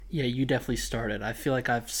Yeah, you definitely started. I feel like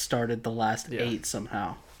I've started the last 8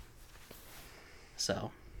 somehow.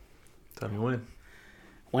 So. Tell me when.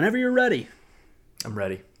 Whenever you're ready. I'm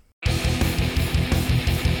ready.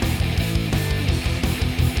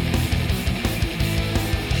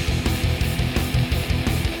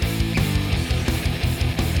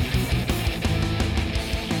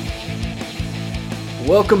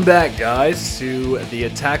 Welcome back, guys, to the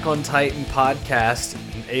Attack on Titan podcast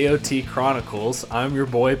and AoT Chronicles. I'm your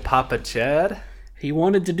boy, Papa Chad. He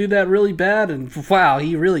wanted to do that really bad, and wow,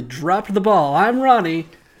 he really dropped the ball. I'm Ronnie.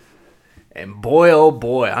 And boy, oh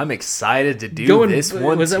boy, I'm excited to do this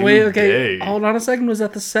one today. Wait, okay, hold on a second. Was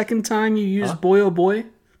that the second time you used boy, oh boy?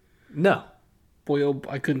 No. Boy, oh,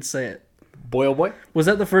 I couldn't say it. Boy, oh boy? Was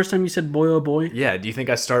that the first time you said boy, oh boy? Yeah, do you think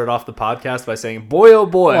I started off the podcast by saying, boy, oh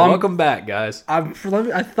boy, welcome back, guys? I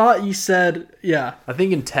thought you said, yeah. I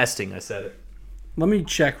think in testing I said it. Let me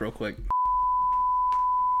check real quick.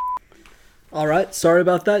 Alright, sorry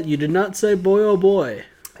about that. You did not say boy, oh boy.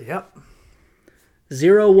 Yep.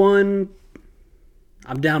 0-1.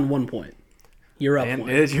 I'm down 1 point. You're up 1.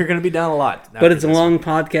 You're going to be down a lot. But it's a long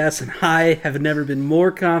podcast, and I have never been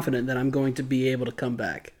more confident that I'm going to be able to come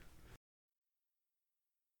back.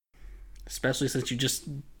 Especially since you just...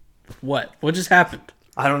 What just happened?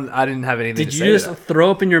 I didn't have anything to say. Did you just throw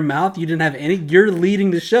up in your mouth? You didn't have any? You're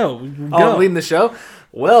leading the show. Go. Oh, I'm leading the show?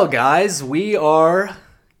 Well, guys, we are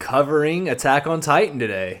covering Attack on Titan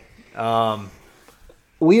today. We're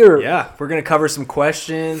going to cover some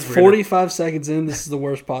questions. 45 seconds in, this is the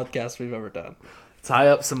worst podcast we've ever done. Tie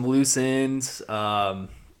up some loose ends. Ronnie's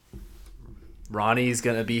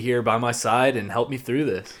going to be here by my side and help me through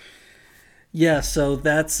this. Yeah, so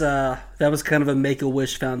that was kind of a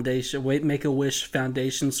Make-A-Wish Foundation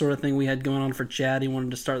sort of thing we had going on for Chad. He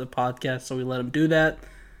wanted to start the podcast, so we let him do that.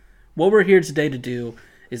 What we're here today to do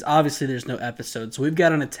is, obviously there's no episode, so we've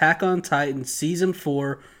got an Attack on Titan Season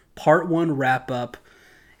 4 Part 1 Wrap-Up,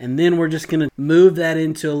 and then we're just going to move that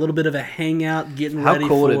into a little bit of a hangout, getting ready for How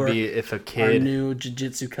cool would it be if a kid... our new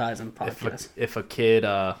Jujutsu Kaisen podcast. If a kid...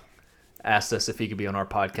 asked us if he could be on our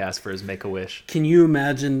podcast for his Make-A-Wish. Can you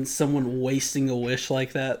imagine someone wasting a wish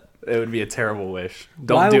like that? It would be a terrible wish.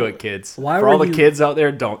 Don't do it, kids. For all the kids out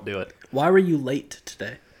there, don't do it. Why were you late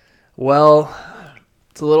today? Well,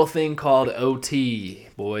 it's a little thing called OT.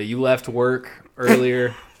 Boy, you left work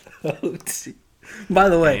earlier. OT. By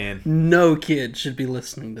the way, no kid should be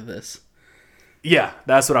listening to this. Yeah,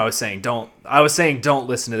 that's what I was saying. Don't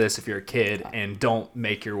listen to this if you're a kid, and don't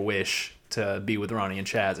make your wish to be with Ronnie and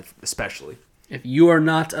Chaz, especially. If you are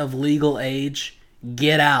not of legal age,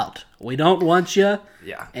 get out. We don't want you.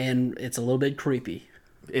 Yeah. And it's a little bit creepy.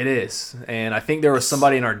 It is. And I think there was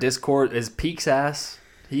somebody in our Discord. Is Peak's ass?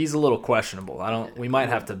 He's a little questionable. We might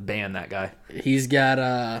have to ban that guy. He's got,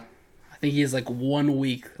 I think he has like 1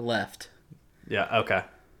 week left. Yeah, okay.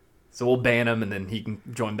 So we'll ban him, and then he can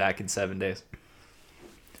join back in 7 days.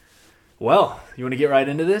 Well, you want to get right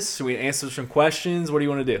into this? Should we answer some questions? What do you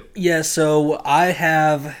want to do? Yeah, so I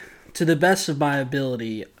have, to the best of my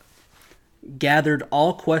ability, gathered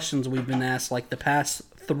all questions we've been asked like the past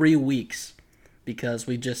 3 weeks, because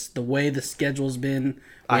the way the schedule's been,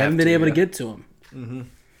 we haven't been able to get to them.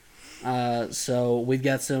 Mm-hmm. So we've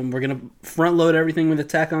got we're going to front load everything with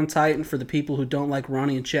Attack on Titan for the people who don't like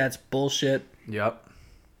Ronnie and Chad's bullshit. Yep.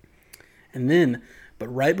 And then... But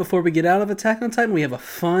right before we get out of Attack on Titan, we have a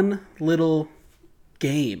fun little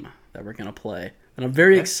game that we're going to play. And I'm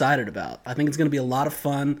very excited about. I think it's going to be a lot of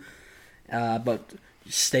fun. But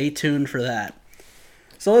stay tuned for that.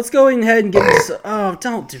 So let's go ahead and get this. Oh,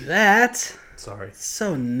 don't do that. Sorry. It's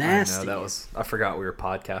so nasty. I know, I forgot we were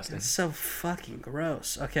podcasting. It's so fucking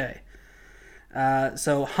gross. Okay.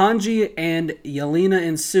 So Hanji and Yelena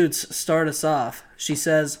in suits start us off. She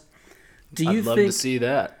says, I'd love to see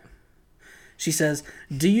that. She says,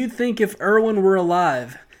 do you think if Erwin were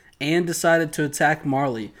alive and decided to attack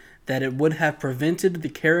Marley, that it would have prevented the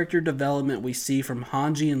character development we see from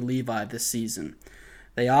Hanji and Levi this season?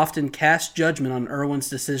 They often cast judgment on Erwin's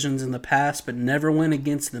decisions in the past, but never went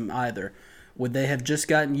against them either. Would they have just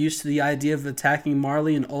gotten used to the idea of attacking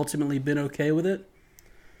Marley and ultimately been okay with it?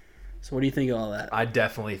 So what do you think of all that? I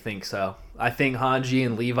definitely think so. I think Hanji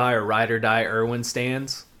and Levi are ride or die Erwin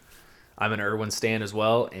stans. I'm an Erwin stan as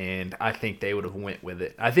well, and I think they would have went with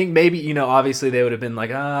it. I think maybe, obviously they would have been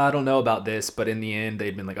like, I don't know about this, but in the end,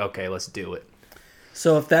 they'd been like, okay, let's do it.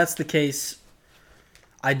 So if that's the case,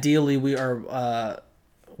 ideally we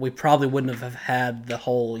probably wouldn't have had the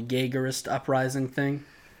whole Jaegerist uprising thing.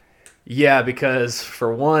 Yeah, because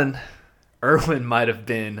for one, Erwin might have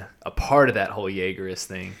been a part of that whole Jaegerist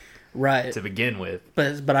thing. right, to begin with.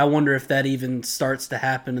 but I wonder if that even starts to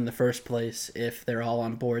happen in the first place, if they're all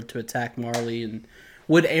on board to attack Marley. And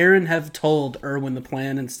would Aaron have told Erwin the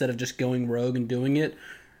plan instead of just going rogue and doing it?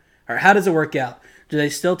 Or how does it work out? Do they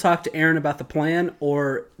still talk to Aaron about the plan,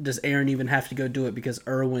 or does Aaron even have to go do it because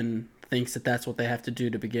Erwin thinks that that's what they have to do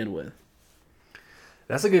to begin with?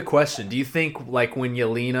 That's a good question. Do you think, like, when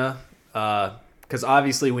Yelena, because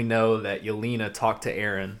obviously we know that Yelena talked to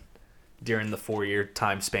Aaron during the 4-year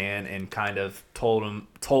time span and kind of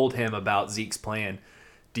told him about Zeke's plan.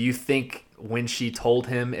 Do you think when she told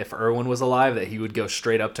him if Erwin was alive that he would go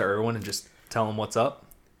straight up to Erwin and just tell him what's up?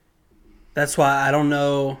 That's why I don't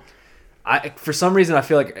know. For some reason, I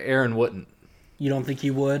feel like Aaron wouldn't. You don't think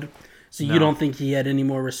he would? So No. you don't think he had any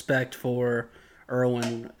more respect for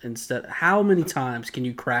Erwin instead? How many times can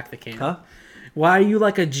you crack the can? Huh? Why are you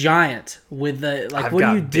like a giant with the like? I've what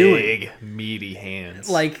got are you doing? big, meaty hands.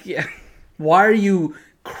 Like, why are you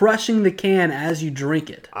crushing the can as you drink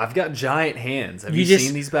it? I've got giant hands. Have you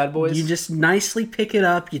seen these bad boys? You just nicely pick it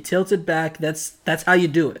up. You tilt it back. That's how you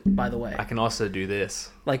do it. By the way, I can also do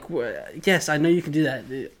this. like, yes, I know you can do that.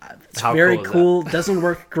 It's How very cool is cool. Doesn't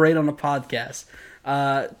work great on a podcast.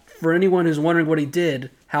 For anyone who's wondering what he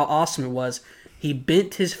did, how awesome it was, he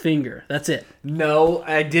bent his finger. That's it. No,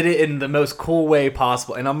 I did it in the most cool way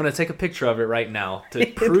possible, and I'm going to take a picture of it right now to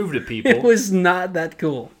prove to people. It was not that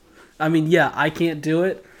cool. I mean, yeah, I can't do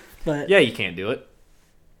it, but Yeah, you can't do it.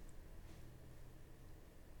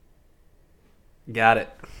 Got it.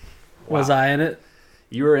 was Wow. I in it?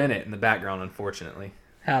 You were in it in the background, unfortunately.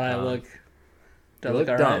 How'd I look? Did I You look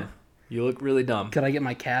all dumb. right? You look really dumb. Could I get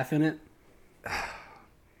my calf in it?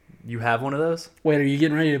 You have one of those? Wait, are you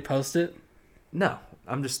getting ready to post it? No,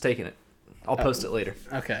 I'm just taking it. I'll post it later.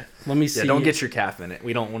 Okay, let me see. Yeah, don't get your calf in it.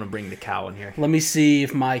 We don't want to bring the cow in here. Let me see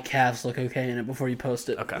if my calves look okay in it before you post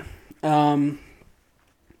it. Okay.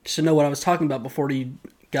 Just to know what I was talking about before you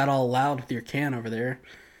got all loud with your can over there.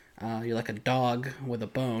 You're like a dog with a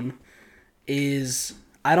bone.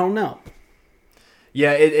 I don't know.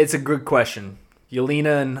 Yeah, it's a good question.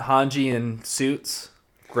 Yelena and Hanji in suits.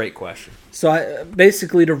 Great question. So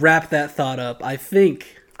basically, to wrap that thought up, I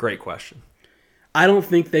think Great question. I don't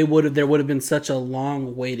think there would have been such a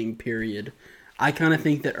long waiting period. I kind of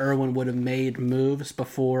think that Erwin would have made moves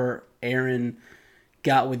before Aaron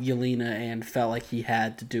got with Yelena and felt like he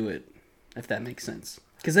had to do it, if that makes sense.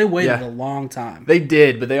 Because they waited Yeah. a long time. They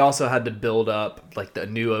did, but they also had to build up like the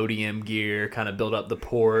new ODM gear, kind of build up the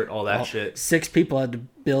port, all that shit. 6 people had to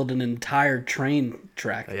build an entire train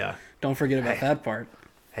track. Yeah. Don't forget about Hey. that part.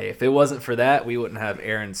 Hey, if it wasn't for that, we wouldn't have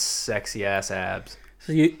Aaron's sexy ass abs.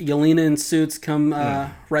 So Yelena and Suits come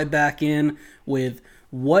right back in with,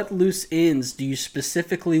 what loose ends do you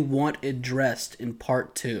specifically want addressed in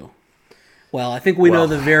part 2? Well, I think we know Well,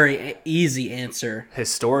 the very easy answer.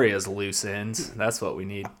 Historia's loose ends. That's what we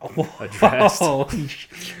need addressed. Oh,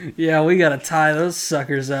 yeah, we got to tie those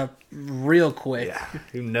suckers up real quick. Yeah,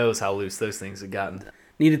 who knows how loose those things have gotten.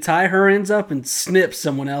 Need to tie her ends up and snip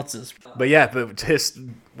someone else's. But yeah,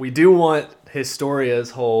 we do want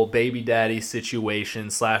Historia's whole baby daddy situation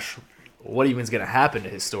 / what even's going to happen to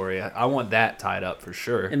Historia. I want that tied up for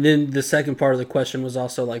sure. And then the second part of the question was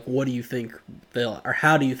also like, what do you think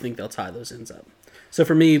how do you think they'll tie those ends up? So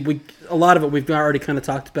for me, a lot of it we've already kind of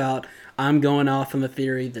talked about. I'm going off on the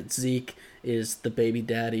theory that Zeke is the baby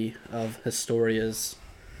daddy of Historia's.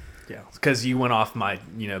 Yeah, because you went off my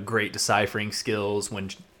great deciphering skills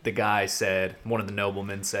when the guy said, one of the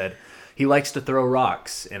noblemen said, he likes to throw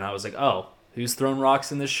rocks. And I was like, oh, who's thrown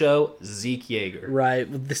rocks in this show? Zeke Yeager. Right.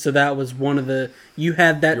 So that was one of the... You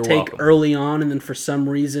had that You're take welcome. early on, and then for some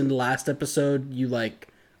reason, last episode, you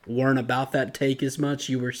weren't about that take as much.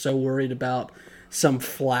 You were so worried about some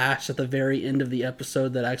flash at the very end of the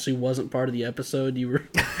episode that actually wasn't part of the episode. You were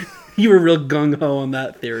you were real gung-ho on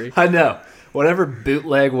that theory. I know. Whatever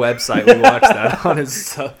bootleg website we watched that on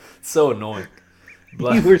is so annoying.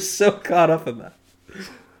 But You were so caught up in that.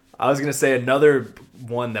 I was going to say another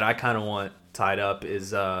one that I kind of want tied up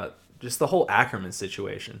is just the whole Ackerman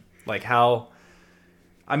situation. Like how,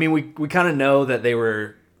 I mean, we kind of know that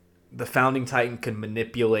the Founding Titan could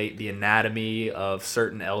manipulate the anatomy of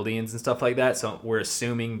certain Eldians and stuff like that. So we're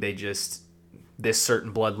assuming this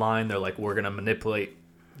certain bloodline, they're like, we're going to manipulate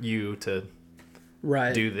you to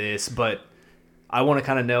Right. do this. But I want to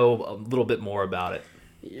kind of know a little bit more about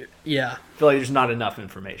it. Yeah. I feel like there's not enough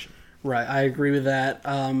information. Right, I agree with that.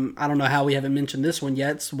 I don't know how we haven't mentioned this one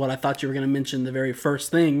yet. It's what I thought you were going to mention the very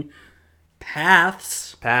first thing.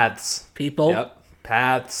 Paths. Paths. People. Yep.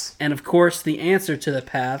 Paths. And of course, the answer to the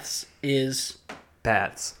paths is...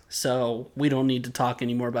 Paths. So we don't need to talk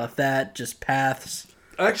anymore about that. Just paths.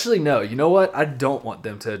 Actually, no. You know what? I don't want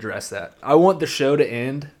them to address that. I want the show to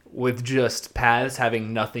end with just paths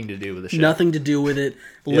having nothing to do with the show. Nothing to do with it.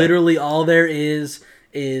 Yeah. Literally, all there is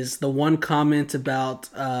the one comment about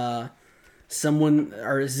someone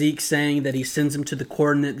or Zeke saying that he sends him to the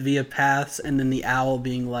coordinate via paths, and then the owl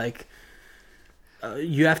being like,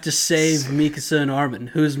 "You have to save Mikasa and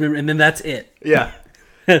Armin." And then that's it. Yeah.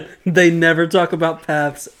 They never talk about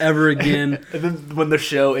paths ever again. And then when the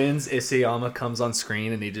show ends, Isayama comes on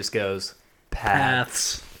screen and he just goes,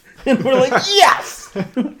 paths. And we're like, yes!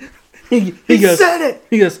 he goes, said it!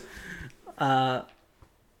 He goes,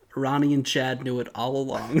 Ronnie and Chad knew it all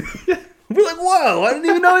along. We're like, whoa, I didn't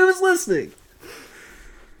even know he was listening.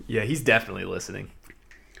 Yeah, he's definitely listening.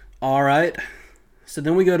 All right. So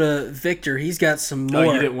then we go to Victor. He's got some more.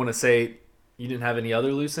 Oh, you didn't want to say, you didn't have any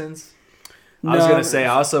other loose ends? I was going to say,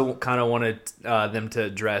 I also kind of wanted them to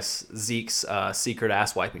address Zeke's secret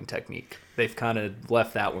ass-wiping technique. They've kind of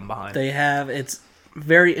left that one behind. They have. It's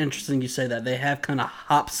very interesting you say that. They have kind of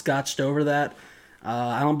hopscotched over that.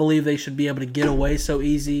 I don't believe they should be able to get away so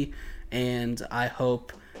easy, and I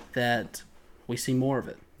hope that we see more of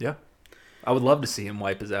it. Yeah. I would love to see him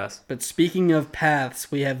wipe his ass. But speaking of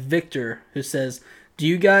paths, we have Victor, who says, do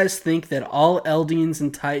you guys think that all Eldians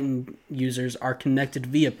and Titan users are connected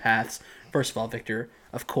via paths? First of all, Victor,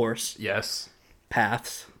 of course. Yes.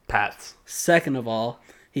 Paths. Paths. Second of all,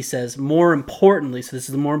 he says, more importantly, so this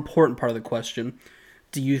is the more important part of the question,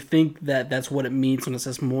 do you think that that's what it means when it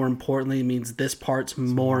says more importantly? It means this part's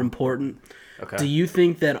more important. Okay. Do you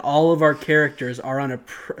think that all of our characters are on a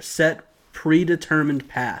set predetermined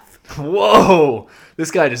path? Whoa!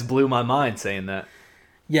 This guy just blew my mind saying that.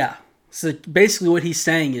 Yeah. So basically what he's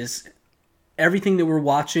saying is everything that we're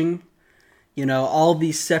watching, you know, all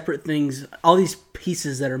these separate things, all these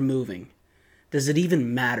pieces that are moving, does it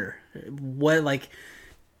even matter? What, like,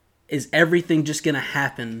 is everything just going to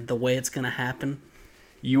happen the way it's going to happen?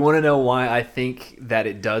 You want to know why I think that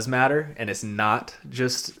it does matter and it's not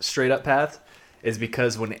just straight up path? Is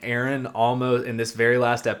because when Eren almost, in this very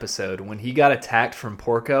last episode, when he got attacked from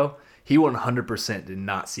Porco, he 100% did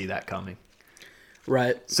not see that coming.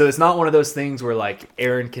 Right. So it's not one of those things where like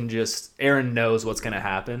Eren knows what's going to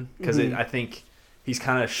happen, because I think he's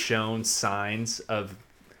kind of shown signs of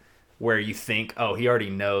where you think, oh, he already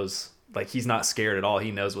knows, like he's not scared at all. He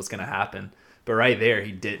knows what's going to happen. But right there,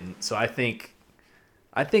 he didn't. So I think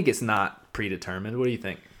it's not predetermined. What do you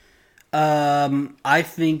think? I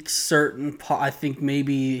think I think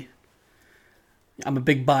maybe I'm a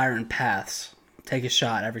big buyer in paths. Take a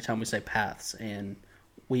shot every time we say paths, and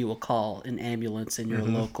we will call an ambulance in your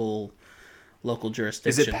local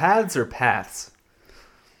jurisdiction. Is it paths or paths?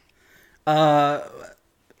 I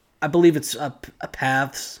believe it's a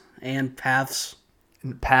paths and paths.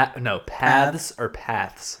 Paths or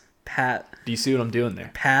paths. Do you see what I'm doing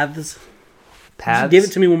there? Paths. Paths. Give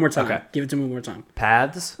it to me one more time. Okay. Give it to me one more time.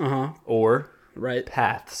 Paths. Or right.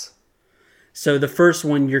 Paths. So the first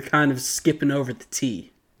one you're kind of skipping over the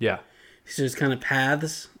T. Yeah. So it's kind of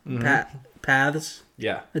paths. Paths.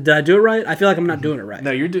 Yeah. Did I do it right? I feel like I'm not doing it right. No,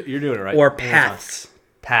 you're doing it right. Or paths.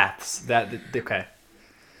 Paths. That okay.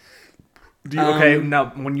 Okay. Now,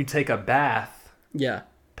 when you take a bath. Yeah.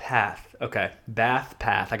 Path. Okay. Bath.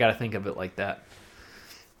 Path. I got to think of it like that.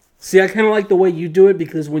 See, I kind of like the way you do it,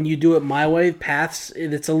 because when you do it my way, paths,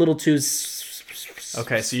 it's a little too.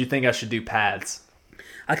 Okay, so you think I should do paths?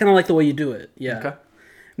 I kind of like the way you do it. Yeah. Okay.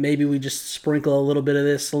 Maybe we just sprinkle a little bit of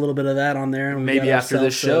this, a little bit of that on there, and maybe after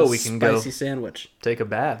this show we can go spicy sandwich. Take a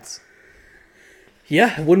baths.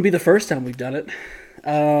 Yeah, it wouldn't be the first time we've done it.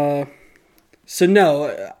 So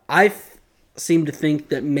no, I seem to think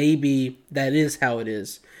that maybe that is how it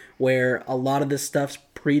is, where a lot of this stuff's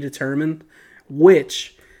predetermined,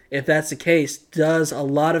 which, if that's the case, does a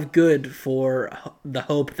lot of good for the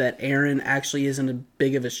hope that Eren actually isn't as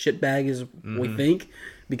big of a shitbag as we think,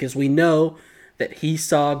 because we know that he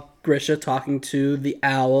saw Grisha talking to the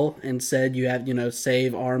owl and said, you have,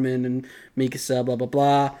 save Armin and Mikasa, blah, blah,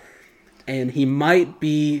 blah. And he might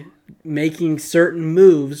be making certain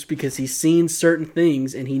moves because he's seen certain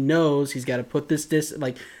things and he knows he's got to put this,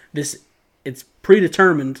 it's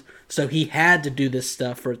predetermined, so he had to do this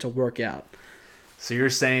stuff for it to work out. So you're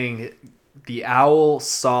saying the owl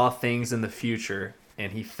saw things in the future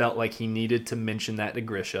and he felt like he needed to mention that to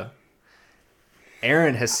Grisha.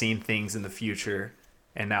 Eren has seen things in the future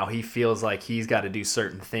and now he feels like he's got to do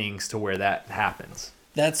certain things to where that happens.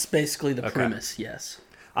 That's basically the premise, yes.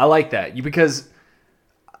 I like that. Because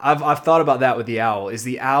I've thought about that with the owl. Is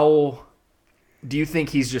the owl, do you think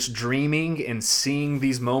he's just dreaming and seeing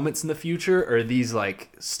these moments in the future, or are these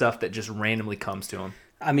like stuff that just randomly comes to him?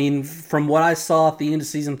 I mean, from what I saw at the end of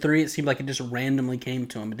season 3, it seemed like it just randomly came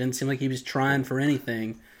to him. It didn't seem like he was trying for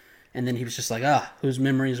anything. And then he was just like, whose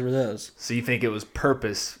memories were those? So you think it was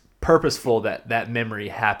purposeful that memory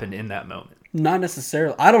happened in that moment? Not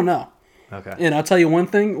necessarily. I don't know. Okay. And I'll tell you one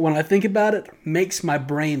thing. When I think about it, makes my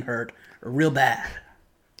brain hurt real bad.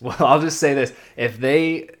 Well, I'll just say this. If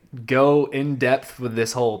they go in depth with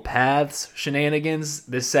this whole paths shenanigans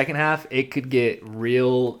this second half, it could get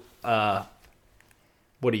real...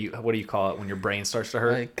 What do you call it when your brain starts to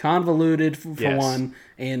hurt? Like convoluted for one,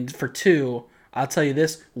 and for two, I'll tell you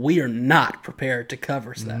this: we are not prepared to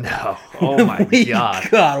cover that. No, oh my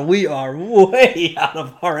god! God, we are way out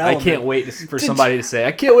of our element. I can't wait for somebody to say,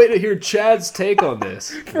 "I can't wait to hear Chad's take on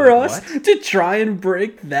this." For us to try and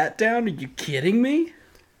break that down? Are you kidding me?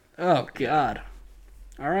 Oh god!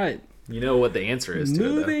 All right. You know what the answer is.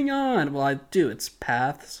 Moving on. Well, I do. It's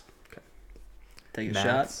paths. Okay. Take a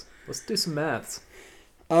shot. Let's do some maths.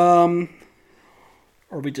 Are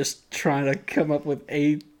we just trying to come up with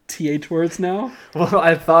ATH words now? Well,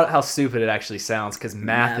 I thought how stupid it actually sounds because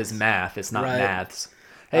math is math. It's not maths.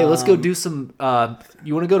 Hey, let's go do some...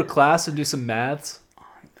 you want to go to class and do some maths?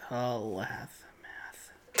 Nath.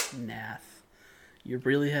 You're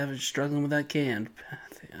really struggling with that can.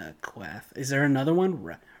 Quath. Is there another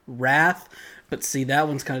one? Wrath? But see, that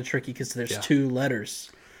one's kind of tricky because there's 2 letters.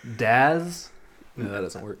 Daz? No, that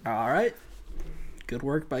doesn't work. All right. Good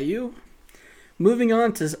work by you. Moving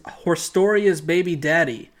on to Historia's baby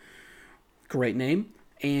daddy. Great name.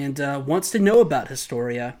 And wants to know about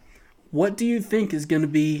Historia. What do you think is going to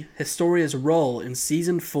be Historia's role in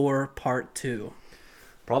Season 4, Part 2?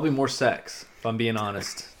 Probably more sex, if I'm being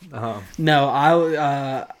honest. No,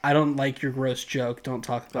 I don't like your gross joke. Don't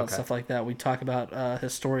talk about stuff like that. We talk about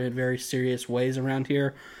Historia in very serious ways around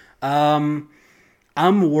here. I'm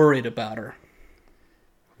worried about her.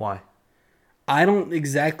 Why? I don't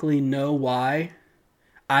exactly know why.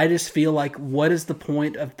 I just feel like, what is the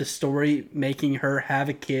point of the story making her have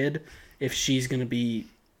a kid if she's going to be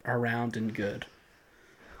around and good?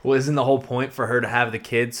 Well, isn't the whole point for her to have the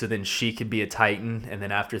kid so then she could be a Titan, and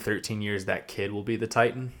then after 13 years that kid will be the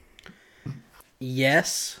Titan?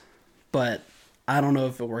 Yes, but I don't know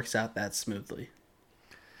if it works out that smoothly.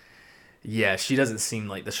 Yeah, she doesn't seem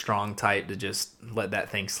like the strong type to just let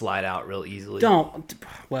that thing slide out real easily.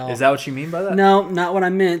 Is that what you mean by that? No, not what I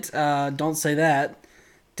meant. Don't say that.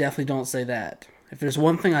 Definitely don't say that. If there's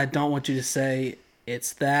one thing I don't want you to say,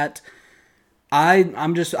 it's that. I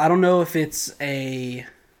don't know if it's a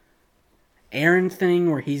Aaron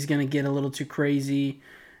thing where he's gonna get a little too crazy,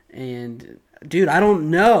 and dude, I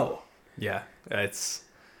don't know. Yeah,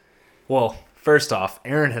 well. First off,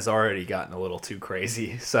 Aaron has already gotten a little too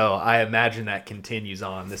crazy, so I imagine that continues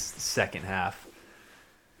on this second half.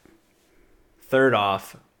 Third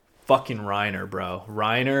off, fucking Reiner, bro.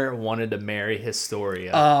 Reiner wanted to marry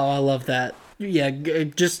Historia. Oh, I love that. Yeah,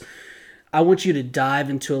 I want you to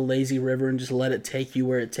dive into a lazy river and just let it take you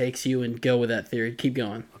where it takes you and go with that theory. Keep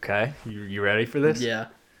going. Okay, you ready for this? Yeah.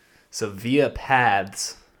 So via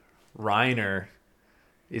paths, Reiner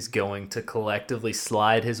is going to collectively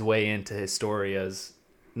slide his way into Historia's...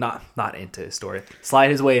 Not into Historia. Slide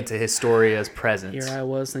his way into Historia's presence. Here I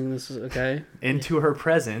was thinking this was... Okay. Into her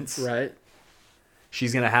presence. Right.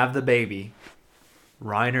 She's going to have the baby.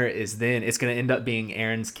 Reiner is then... It's going to end up being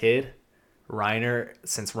Aaron's kid.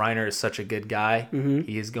 Since Reiner is such a good guy,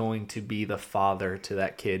 he is going to be the father to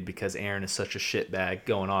that kid because Aaron is such a shitbag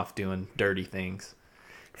going off doing dirty things.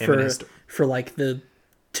 For like the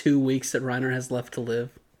 2 weeks that Reiner has left to live.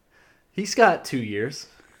 He's got 2 years.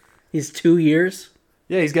 He's 2 years?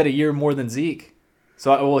 Yeah, he's got a year more than Zeke.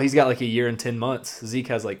 So, he's got like a year and 10 months. Zeke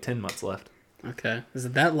has like 10 months left. Okay. Is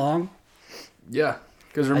it that long? Yeah.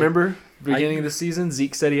 Because remember, beginning of the season,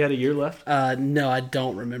 Zeke said he had a year left? No, I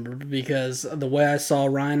don't remember. Because the way I saw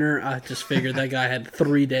Reiner, I just figured that guy had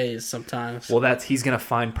 3 days sometimes. Well, he's going to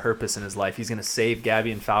find purpose in his life. He's going to save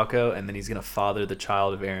Gabby and Falco, and then he's going to father the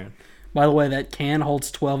child of Aaron. By the way, that can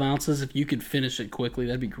holds 12 ounces. If you could finish it quickly,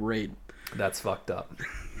 that'd be great. That's fucked up.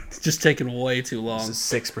 It's just taking way too long. This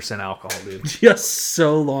is 6% alcohol, dude. Just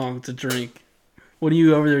so long to drink. What are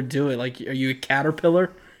you over there doing? Like, are you a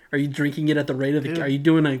caterpillar? Are you drinking it at the rate of the... Are you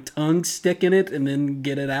doing a tongue stick in it and then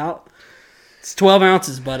get it out? It's 12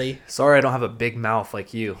 ounces, buddy. Sorry I don't have a big mouth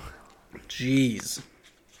like you. Jeez.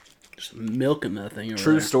 Just milking that thing over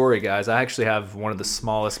True there. story, guys. I actually have one of the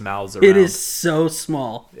smallest mouths around. It is so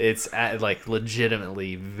small. It's like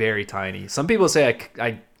legitimately very tiny. Some people say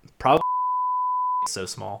I probably so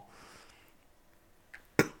small.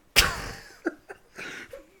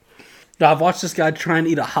 I've watched this guy try and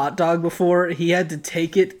eat a hot dog before. He had to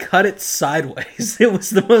take it, cut it sideways. It was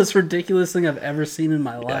the most ridiculous thing I've ever seen in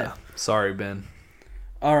my life. Yeah. Sorry, Ben.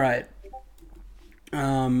 All right.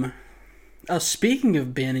 Speaking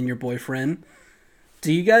of Ben and your boyfriend,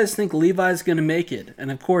 do you guys think Levi's going to make it?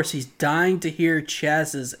 And of course, he's dying to hear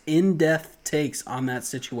Chaz's in-depth takes on that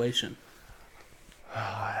situation.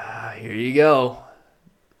 Here you go.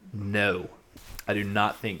 No, I do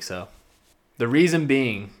not think so. The reason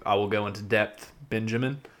being, I will go into depth,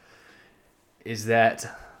 Benjamin, is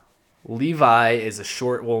that Levi is a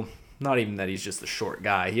short, well, not even that he's just a short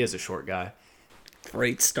guy. He is a short guy.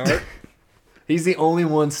 Great start. He's the only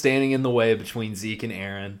one standing in the way between Zeke and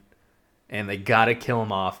Aaron, and they got to kill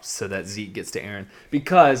him off so that Zeke gets to Aaron.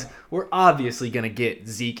 Because we're obviously going to get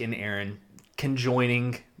Zeke and Aaron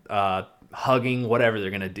conjoining, hugging, whatever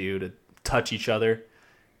they're going to do to touch each other,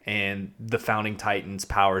 and the Founding Titans'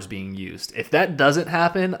 powers being used. If that doesn't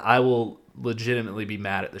happen, I will legitimately be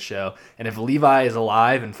mad at the show. And if Levi is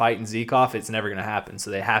alive and fighting Zeke off, it's never going to happen. So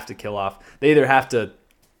they have to kill off. They either have to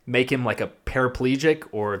make him like a paraplegic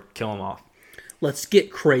or kill him off. Let's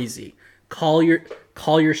get crazy. Call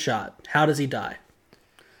your shot. How does he die?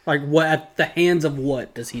 Like, what, at the hands of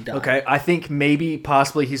what does he die? Okay, I think maybe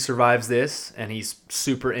possibly he survives this and he's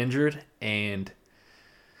super injured. And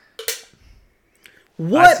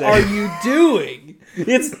what are you doing?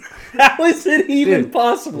 How is it even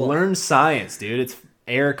possible? Learn science, dude. It's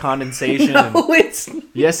air condensation. No, it's not.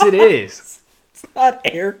 Yes, it is. It's not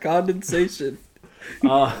air condensation.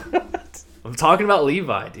 I'm talking about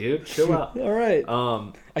Levi, dude. Chill out. All right.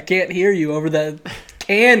 I can't hear you over that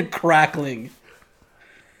can crackling.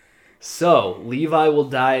 So Levi will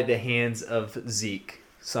die at the hands of Zeke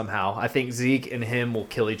somehow. I think Zeke and him will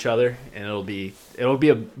kill each other, and it'll be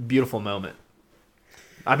a beautiful moment.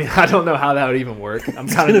 I mean, I don't know how that would even work. I'm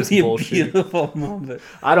kind of just bullshit. Beautiful moment.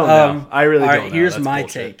 I don't know. I really don't know. Here's That's my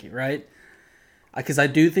bullshit. take, right? Because I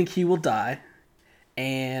do think he will die,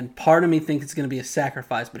 and part of me thinks it's going to be a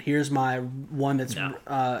sacrifice. But here's my one that's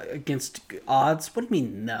against odds. What do you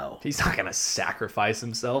mean, no? He's not going to sacrifice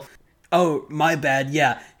himself. Oh, my bad.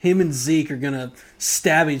 Yeah, him and Zeke are going to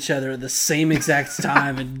stab each other at the same exact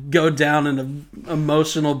time and go down in an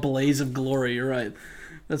emotional blaze of glory. You're right.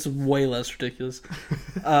 That's way less ridiculous.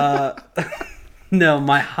 No,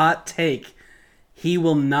 my hot take. He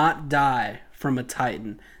will not die from a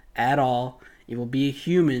Titan at all. He will be a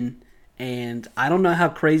human. And I don't know how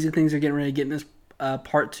crazy things are getting ready to get in this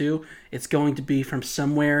part 2. It's going to be from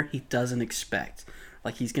somewhere he doesn't expect.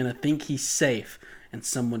 Like he's going to think he's safe and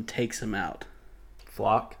someone takes him out.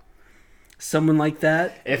 Flock? Someone like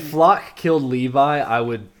that. If Flock killed Levi, I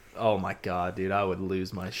would... Oh my god, dude! I would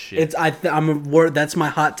lose my shit. That's my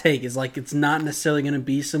hot take. Is like it's not necessarily going to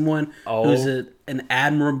be someone who's an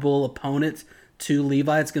admirable opponent to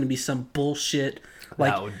Levi. It's going to be some bullshit.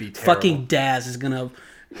 Like that would be terrible. Fucking Daz is going to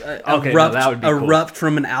erupt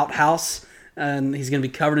from an outhouse, and he's going to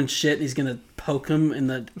be covered in shit. And he's going to poke him in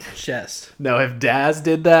the chest. No, if Daz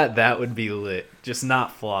did that, that would be lit. Just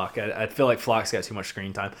not Flock. I feel like Flock's got too much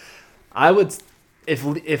screen time. I would.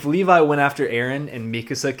 If Levi went after Aaron and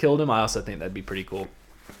Mikasa killed him, I also think that'd be pretty cool.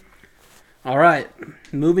 All right.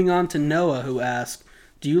 Moving on to Noah, who asked,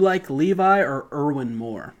 do you like Levi or Erwin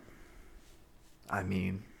more? I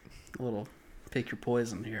mean... A little pick your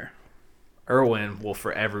poison here. Erwin will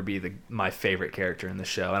forever be my favorite character in the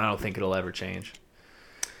show, and I don't think it'll ever change.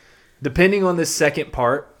 Depending on this second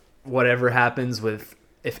part, whatever happens with...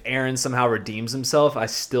 If Aaron somehow redeems himself, I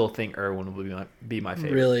still think Erwin will be my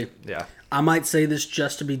favorite. Really? Yeah. I might say this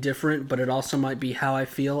just to be different, but it also might be how I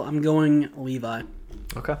feel. I'm going Levi.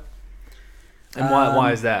 Okay. And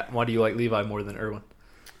why is that? Why do you like Levi more than Erwin?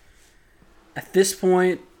 At this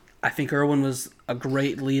point, I think Erwin was a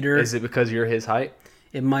great leader. Is it because you're his height?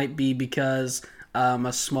 It might be because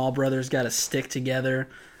a small brother's got to stick together.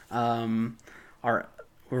 We're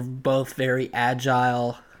both very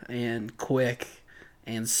agile and quick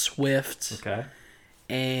and swift. Okay.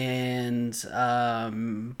 And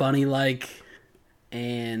bunny-like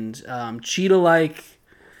and cheetah-like.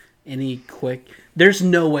 Any quick. There's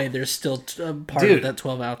no way there's still part of that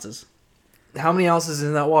 12 ounces. How many ounces is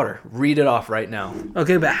in that water? Read it off right now.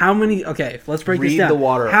 Okay, but how many... Okay, let's break this down. Read the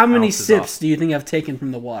water. How many sips do you think I've taken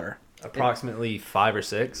from the water? Approximately 5 or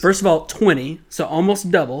 6. First of all, 20, so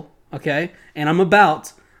almost double, okay? And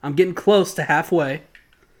I'm getting close to halfway.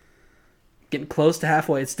 Getting close to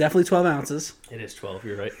halfway. It's definitely 12 ounces. It is 12,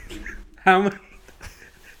 you're right. How many...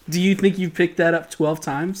 Do you think you picked that up 12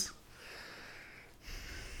 times?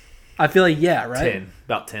 I feel like, yeah, right? 10.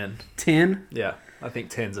 About 10. 10? Yeah. I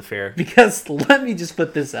think 10's a fair. Because let me just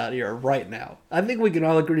put this out here right now. I think we can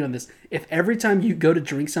all agree on this. If every time you go to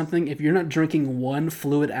drink something, if you're not drinking 1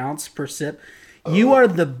 fluid ounce per sip, you are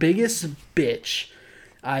the biggest bitch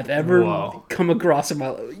I've ever come across in my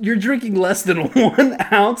life. You're drinking less than 1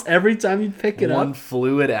 ounce every time you pick it up. 1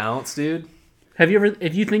 fluid ounce, dude. Have you ever?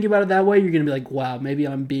 If you think about it that way, you're gonna be like, "Wow, maybe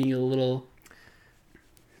I'm being a little."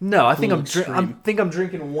 No, I think I'm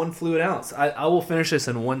drinking 1 fluid ounce. I will finish this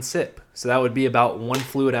in 1 sip, so that would be about 1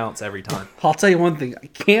 fluid ounce every time. I'll tell you one thing. I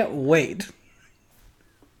can't wait.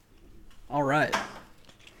 All right,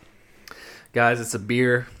 guys, it's a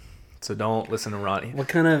beer, so don't listen to Ronnie. What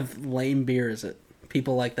kind of lame beer is it?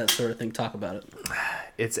 People like that sort of thing. Talk about it.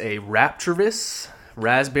 It's a Rapturous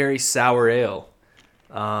Raspberry Sour Ale.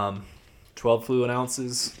 12 fluid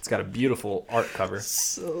ounces. It's got a beautiful art cover.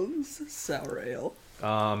 So sour ale.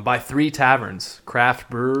 By 3 Taverns, craft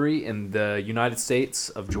brewery in the United States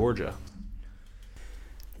of Georgia.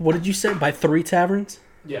 What did you say? By 3 Taverns?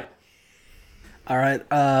 Yeah. All right.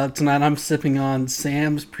 Tonight I'm sipping on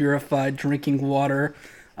Sam's Purified Drinking Water.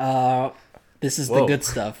 This is the good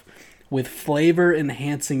stuff with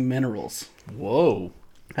flavor-enhancing minerals. Whoa.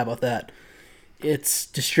 How about that? It's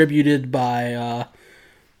distributed by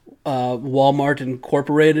Walmart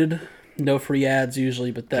Incorporated. No free ads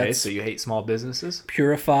usually, but that's... Okay, so you hate small businesses?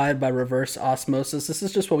 Purified by reverse osmosis. This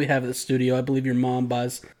is just what we have at the studio. I believe your mom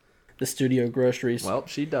buys the studio groceries. Well,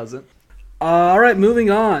 she doesn't. All right,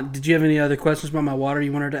 moving on. Did you have any other questions about my water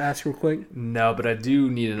you wanted to ask real quick? No, but I do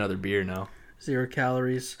need another beer now. 0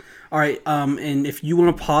 calories. All right, and if you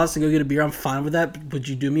want to pause to go get a beer, I'm fine with that. Would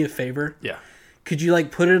you do me a favor? Yeah. Could you,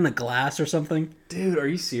 put it in a glass or something? Dude, are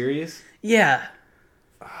you serious? Yeah.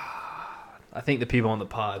 I think the people on the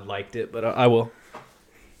pod liked it, but I will.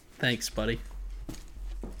 Thanks, buddy.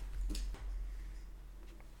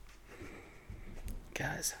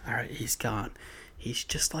 Guys, all right, he's gone. He's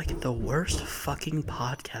just like the worst fucking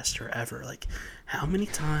podcaster ever. How many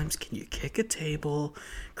times can you kick a table,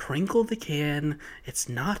 crinkle the can? It's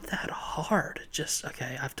not that hard.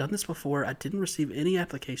 Okay, I've done this before. I didn't receive any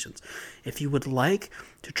applications. If you would like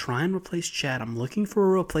to try and replace Chad, I'm looking for a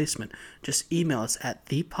replacement. Just email us at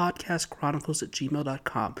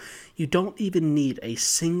thepodcastchronicles@gmail.com. You don't even need a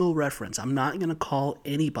single reference. I'm not going to call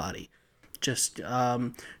anybody. Just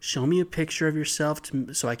show me a picture of yourself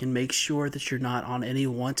so I can make sure that you're not on any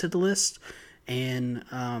wanted list, and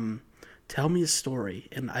tell me a story.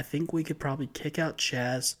 And I think we could probably kick out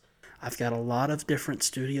Chaz. I've got a lot of different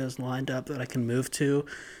studios lined up that I can move to.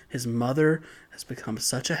 His mother has become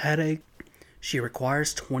such a headache. She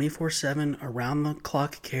requires 24/7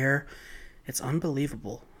 around-the-clock care. It's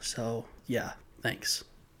unbelievable. So, yeah, thanks.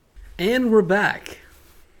 And we're back.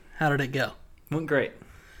 How did it go? Went great.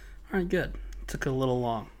 All right, good. Took a little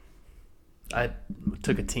long. I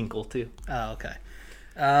took a tinkle, too. Oh, okay.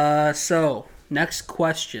 So, next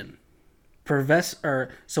question. So,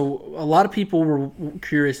 a lot of people were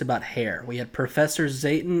curious about hair. We had Professor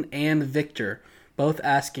Zayton and Victor both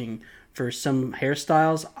asking for some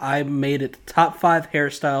hairstyles. I made it top 5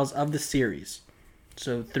 hairstyles of the series.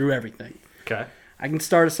 So, through everything. Okay. I can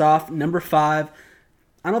start us off. Number 5.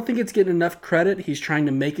 I don't think it's getting enough credit. He's trying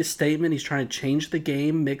to make a statement. He's trying to change the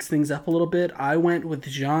game, mix things up a little bit. I went with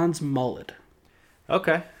Jean's mullet.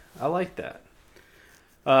 Okay. I like that.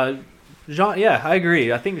 Jean, yeah, I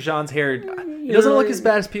agree. I think Jean's hair, it doesn't look as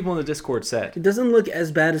bad as people in the Discord said. It doesn't look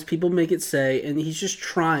as bad as people make it say, and he's just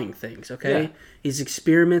trying things, okay? Yeah. He's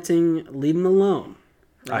experimenting. Leave him alone.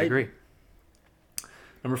 Right? I agree.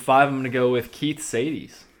 Number 5, I'm going to go with Keith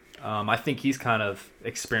Sadie's. I think he's kind of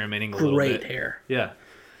experimenting a little bit. Great hair. Yeah.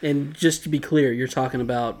 And just to be clear, you're talking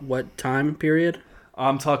about what time period?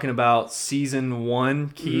 I'm talking about season 1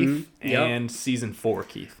 Keith and season 4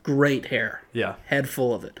 Keith. Great hair. Yeah. Head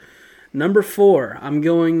full of it. Number 4, I'm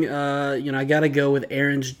going, I got to go with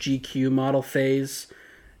Aaron's GQ model phase.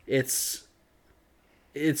 It's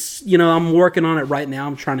I'm working on it right now.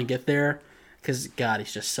 I'm trying to get there because, God,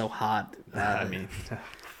 he's just so hot.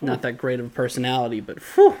 Not that great of a personality, but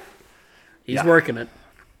he's working it.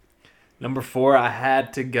 Number 4, I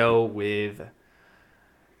had to go with,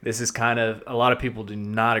 this is kind of, a lot of people do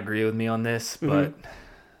not agree with me on this, but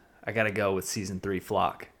I got to go with season 3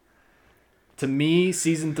 Flock. To me,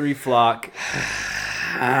 season 3 Flock.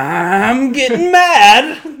 I'm getting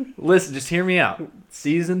mad. Listen, just hear me out.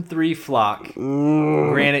 Season 3 Flock.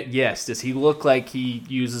 Granted, yes, does he look like he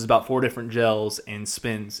uses about 4 different gels and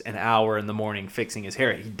spends an hour in the morning fixing his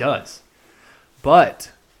hair? He does.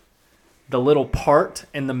 But the little part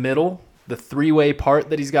in the middle, the 3-way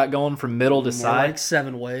part that he's got going from middle to side. Like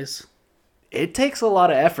 7 ways. It takes a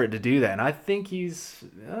lot of effort to do that, and I think he's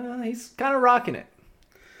kind of rocking it.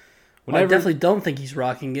 I definitely don't think he's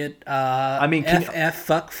rocking it. I mean,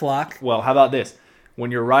 fuck flock. Well, how about this? When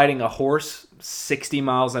you're riding a horse 60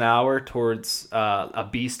 miles an hour towards a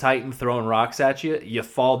beast titan throwing rocks at you, you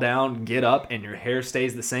fall down, get up, and your hair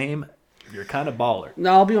stays the same, you're kind of baller.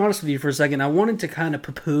 No, I'll be honest with you for a second. I wanted to kind of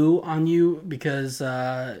poo-poo on you because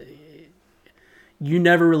you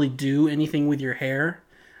never really do anything with your hair.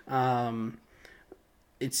 Thank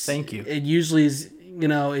you. It usually is,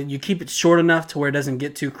 you keep it short enough to where it doesn't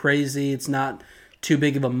get too crazy. It's not too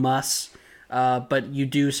big of a muss. But you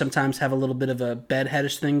do sometimes have a little bit of a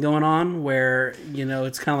bedheadish thing going on where,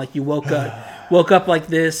 it's kind of like you woke up like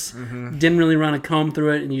this, didn't really run a comb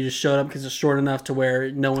through it, and you just showed up because it's short enough to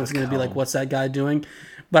where no one's going to be like, what's that guy doing?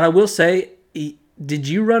 But I will say, did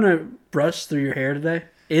you run a brush through your hair today?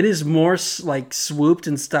 It is more like swooped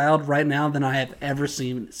and styled right now than I have ever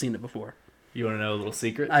seen it before. You want to know a little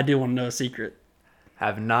secret? I do want to know a secret.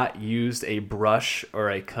 Have not used a brush or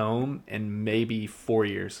a comb in maybe 4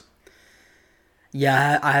 years.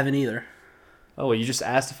 Yeah, I haven't either. Oh, well, you just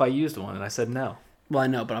asked if I used one, and I said no. Well, I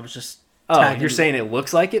know, but I was just you're saying it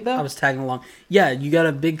looks like it, though? I was tagging along. Yeah, you got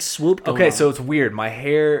a big swoop going on. Okay, so it's weird. My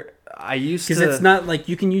hair, I used to... Because it's not like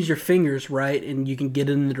you can use your fingers, right, and you can get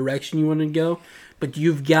it in the direction you want to go, but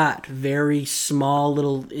you've got very small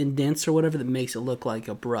little indents or whatever that makes it look like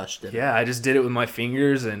a brush did. Yeah, I just did it with my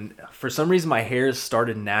fingers, and for some reason my hair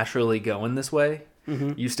started naturally going this way.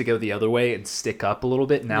 Used to go the other way and stick up a little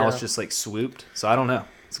bit. Now it's just like swooped. So I don't know.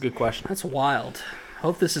 It's a good question. That's wild.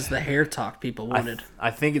 Hope this is the hair talk people wanted. I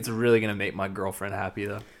think it's really going to make my girlfriend happy,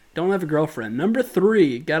 though. Don't have a girlfriend. Number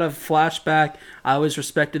 3, got a flashback. I always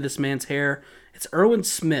respected this man's hair. It's Erwin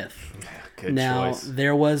Smith. Good now, choice.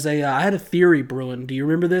 there was I had a theory brewing. Do you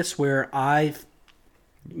remember this? Where I,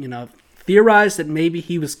 theorized that maybe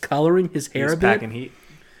he was coloring his hair a bit. Packing heat.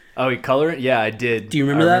 Oh, he colored it? Yeah, I did. Do you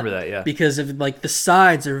remember that? I remember that, yeah. Because of the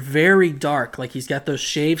sides are very dark. Like he's got those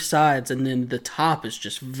shaved sides, and then the top is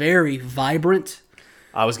just very vibrant.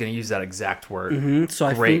 I was going to use that exact word. So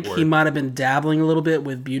I think he might have been dabbling a little bit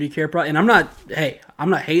with beauty care products. And I'm not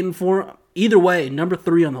hating for him. Either way, number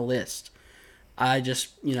 3 on the list. I just,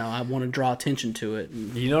 I want to draw attention to it.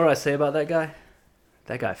 You know what I say about that guy?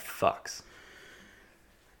 That guy fucks.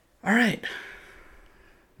 All right.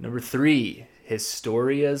 Number 3.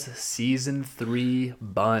 Historia's Season 3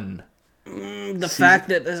 bun. The fact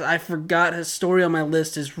that I forgot Historia on my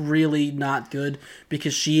list is really not good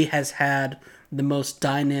because she has had the most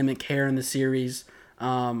dynamic hair in the series.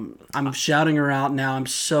 I'm shouting her out now. I'm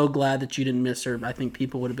so glad that you didn't miss her. I think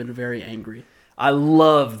people would have been very angry. I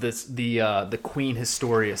love the Queen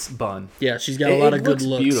Historias bun. Yeah, she's got a lot of good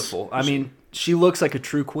looks. Beautiful. I mean, she looks like a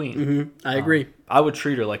true queen. I agree. I would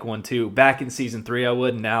treat her like one too. Back in Season 3 I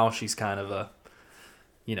would. Now she's kind of a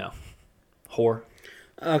whore.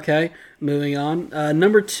 Okay, moving on.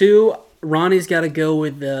 Number 2, Ronnie's got to go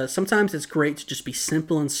with sometimes it's great to just be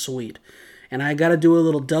simple and sweet. And I got to do a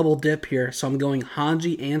little double dip here, so I'm going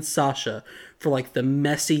Hanji and Sasha for the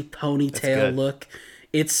messy ponytail look.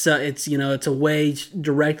 It's a way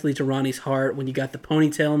directly to Ronnie's heart when you got the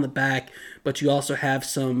ponytail in the back, but you also have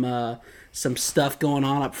some stuff going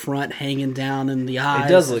on up front, hanging down in the eyes.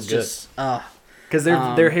 It does look good. Because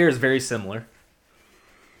their hair is very similar.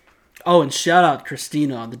 Oh, and shout out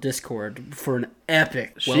Christina on the Discord for an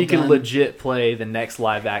epic. She can legit play the next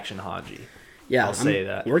live action Hanji. Yeah, I'll say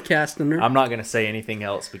that. We're casting her. I'm not going to say anything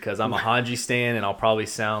else because I'm a Hanji stan and I'll probably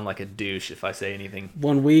sound like a douche if I say anything.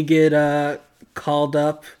 When we get called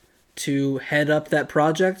up to head up that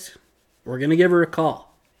project, we're going to give her a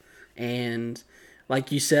call. And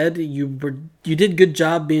like you said, you did a good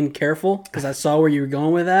job being careful because I saw where you were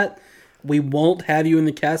going with that. We won't have you in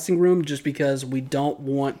the casting room just because we don't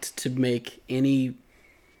want to make any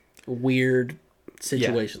weird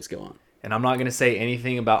situations go on. And I'm not going to say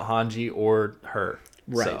anything about Hanji or her.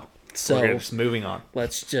 Right. So we're just moving on.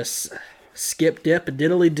 Let's just skip, dip, and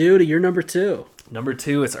diddly-do to your number 2. Number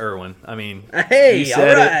 2, it's Erwin. I mean, hey, all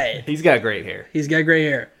right. He's got great hair. He's got great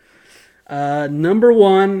hair. Number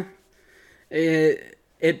 1,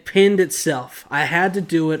 it pinned itself. I had to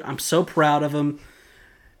do it. I'm so proud of him.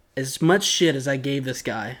 As much shit as I gave this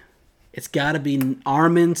guy, it's got to be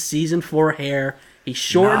Armin Season 4 hair. He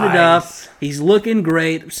shortened it up. He's looking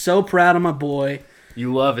great. I'm so proud of my boy.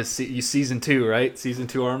 You love his Season 2, right? Season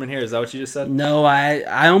 2 Armin hair. Is that what you just said? No,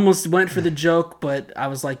 I almost went for the joke, but I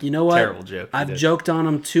was like, you know what? Terrible joke. I've joked on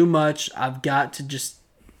him too much. I've got to just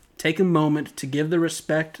take a moment to give the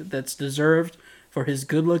respect that's deserved for his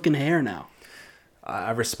good-looking hair now.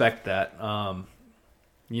 I respect that.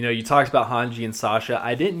 You talked about Hanji and Sasha.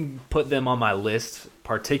 I didn't put them on my list,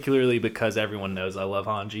 particularly because everyone knows I love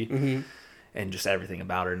Hanji and just everything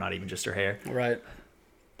about her, not even just her hair. Right.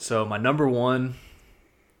 So my number one.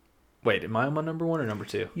 Wait, am I on my number one or number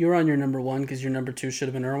two? You're on your number one because your number two should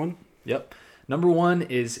have been Irwin. Yep. Number one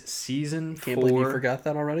is season 4. Can't believe you forgot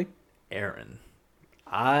that already. Aaron.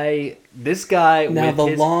 This guy now with the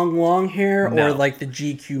his, long hair No. or like the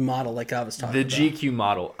GQ model like I was talking the about. GQ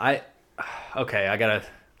model. I gotta.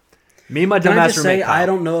 Me and my Can I dumbass just say roommate Kyle, I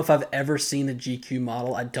don't know if I've ever seen a GQ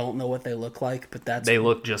model. I don't know what they look like, but they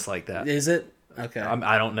look just like that. Is it okay?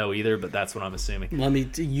 I don't know either, but that's what I'm assuming.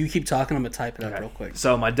 You keep talking. I'm gonna type it up real quick.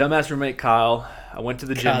 So my dumbass roommate Kyle, I went to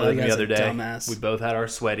the gym Kyle, with him that the guy's other a day. dumbass. We both had our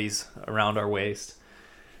sweaties around our waist,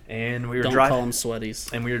 and we were Don't driving. call them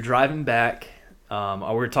sweaties. And we were driving back. We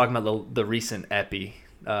were talking about the recent Epi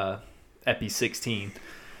 16,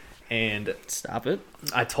 and Stop it.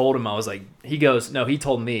 I told him, I was like, he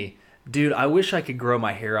told me, dude, I wish I could grow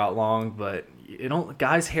my hair out long, but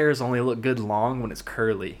guys' hairs only look good long when it's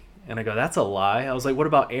curly. And I go, that's a lie. I was like, what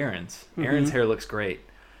about Aaron's? Mm-hmm. Aaron's hair looks great.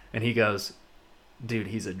 And he goes, dude,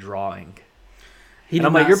 he's a drawing. He And did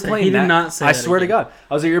I'm like, not you're say- playing he that. did not say I that swear to again. God.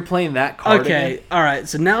 I was like, you're playing that card Okay, again? all right.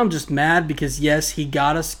 So now I'm just mad because yes, he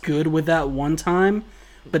got us good with that one time,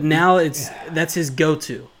 but now that's his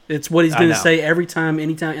go-to. It's what he's going to know. say every time,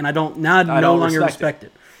 anytime, and I no don't longer respect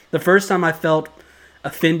it. The first time I felt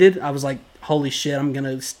offended, I was like, "Holy shit, I'm going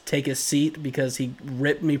to take his seat because he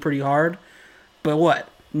ripped me pretty hard." But what?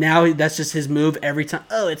 Now that's just his move every time.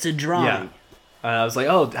 Oh, it's a drawing. Yeah. And I was like,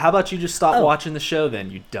 oh, how about you just stop watching the show then,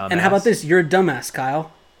 you dumbass? And how about this? You're a dumbass,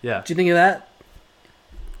 Kyle. Yeah. Did you think of that?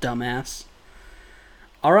 Dumbass.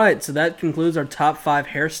 All right, so that concludes our top 5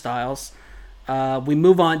 hairstyles. We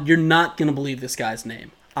move on. You're not going to believe this guy's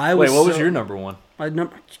name. Wait, what was your number one?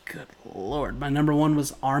 Good Lord. My number 1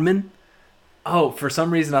 was Armin. Oh, for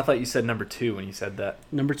some reason I thought you said number 2 when you said that.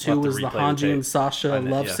 Number We'll 2 have to was the replay the Hanji tape. and Sasha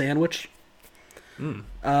love yeah. sandwich.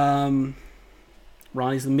 Mm.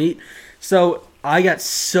 Ronnie's the meat. So I got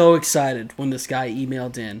so excited when this guy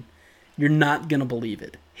emailed in. You're not going to believe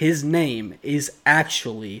it. His name is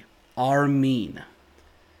actually Armin.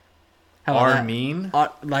 How about that? Armin?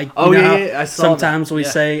 Like, Oh, you know yeah, how I saw sometimes that. we Yeah.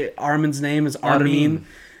 say Armin's name is Armin. Armin.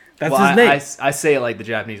 That's Well, his name. I say it like the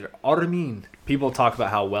Japanese. Armin. People talk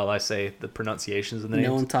about how well I say the pronunciations of the names.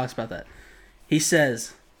 No one talks about that. He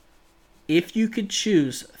says, if you could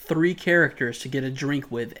choose 3 characters to get a drink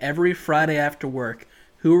with every Friday after work,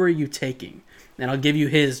 who are you taking? And I'll give you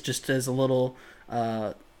his just as a little,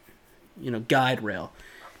 guide rail.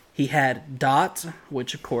 He had Dot,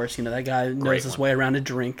 which of course, that guy knows his way around a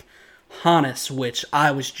drink. Hannes, which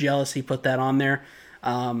I was jealous he put that on there.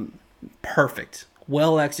 Perfect.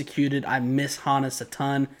 Well executed. I miss Hannes a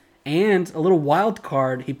ton. And a little wild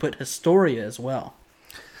card, he put Historia as well.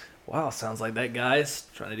 Wow, sounds like that guy's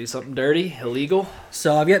trying to do something dirty, illegal.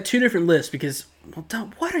 So I've got 2 different lists because, well,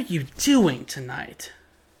 Don, what are you doing tonight?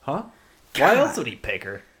 Huh? God. Why else would he pick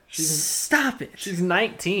her? Stop it. She's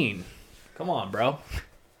 19. Come on, bro.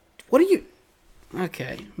 What are you...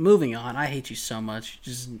 Okay, moving on. I hate you so much.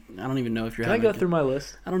 I don't even know if you're Can I having go through my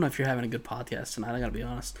list? I don't know if you're having a good podcast tonight. I gotta be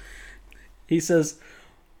honest. He says...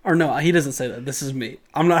 Or no, he doesn't say that. This is me.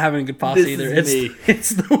 I'm not having a good podcast either. It's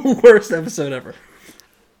the worst episode ever.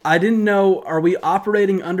 I didn't know, are we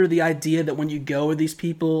operating under the idea that when you go with these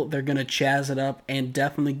people, they're going to chazz it up and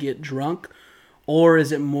definitely get drunk? Or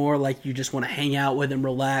is it more like you just want to hang out with them,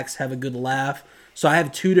 relax, have a good laugh? So I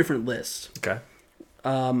have 2 different lists. Okay.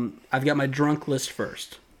 I've got my drunk list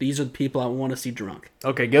first. These are the people I want to see drunk.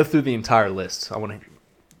 Okay, go through the entire list. I want to...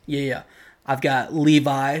 Yeah. I've got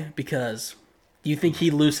Levi because... Do you think he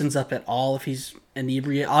loosens up at all if he's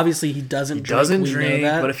inebriated? Obviously, he doesn't drink. Doesn't we drink, know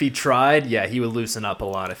that. but if he tried, yeah, he would loosen up a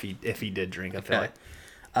lot if he did drink, I feel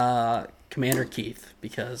like. Commander Keith,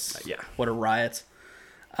 because Yeah. what a riot.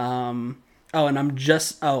 And I'm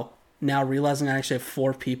now realizing I actually have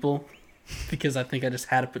 4 people because I think I just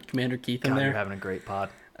had to put Commander Keith in God, there. you're having a great pod.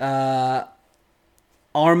 Armin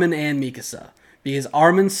and Mikasa. Because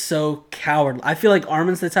Armin's so cowardly. I feel like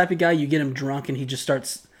Armin's the type of guy, you get him drunk and he just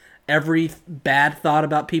starts... Every bad thought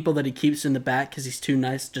about people that he keeps in the back because he's too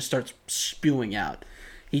nice just starts spewing out.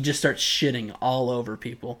 He just starts shitting all over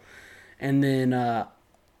people. And then,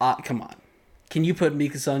 come on. Can you put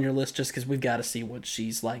Mikasa on your list just because we've got to see what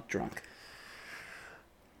she's like drunk?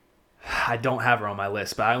 I don't have her on my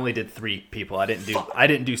list, but I only did 3 people. I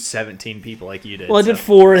didn't do 17 people like you did. Well, I did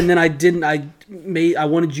 4, and then I didn't. I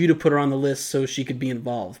wanted you to put her on the list so she could be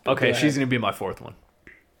involved. Okay, she's going to be my 4th one.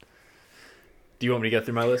 Do you want me to go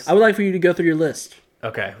through my list? I would like for you to go through your list.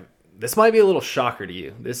 Okay. This might be a little shocker to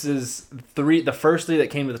you. This is the first 3 that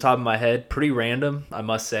came to the top of my head. Pretty random, I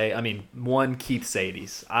must say. I mean, 1, Keith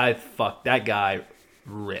Sadie's. That guy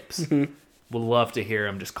rips. Would love to hear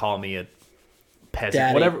him just call me a peasant.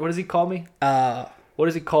 Daddy. Whatever. What does he call me? What What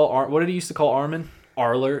does he call? What did he used to call Armin?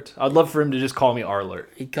 Arlert. I'd love for him to just call me Arlert.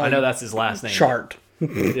 I know that's his last name. Chart.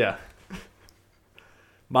 Yeah.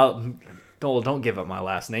 Don't give up my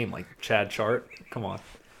last name like Chad Chart. Come on.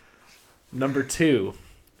 Number 2,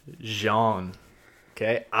 Jean.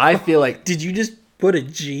 Okay, I feel like. Did you just put a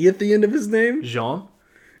G at the end of his name? Jean.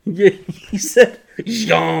 Yeah, he said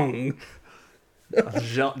Jean.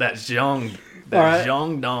 Jean. That Jean. That right.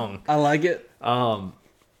 Jean Dong. I like it.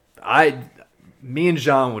 Me and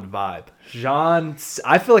Jean would vibe. Jean,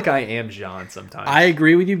 I feel like I am Jean sometimes. I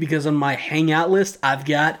agree with you because on my hangout list, I've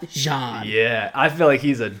got Jean. Yeah, I feel like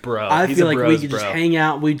he's a bro. I He's feel a like bro's we could bro. just hang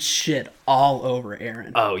out. We'd shit all over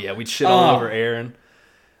Aaron. Oh yeah, we'd shit all over Aaron.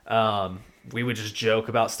 We would just joke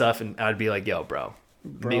about stuff, and I'd be like, "Yo, bro,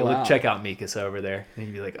 check out Mikas over there," and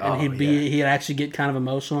he'd be like, "Oh, and he'd actually get kind of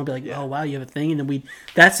emotional and be like, "Oh wow, you have a thing," and then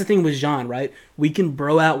that's the thing with Jean, right? We can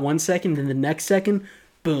bro out 1 second, and the next second,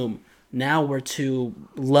 boom. Now we're two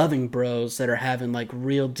loving bros that are having like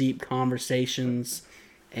real deep conversations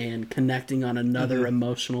and connecting on another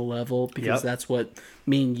emotional level because that's what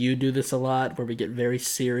me and you do this a lot where we get very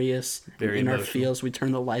serious in our feels. We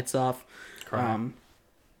turn the lights off.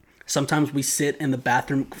 Sometimes we sit in the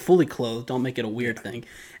bathroom fully clothed, don't make it a weird thing,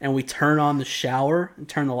 and we turn on the shower and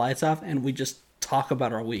turn the lights off and we just talk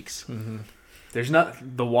about our weeks. Mm-hmm.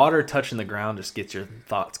 The water touching the ground just gets your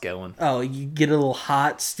thoughts going. Oh, you get a little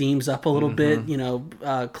hot, steams up a little bit,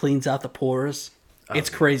 cleans out the pores. It's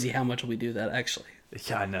crazy how much we do that, actually.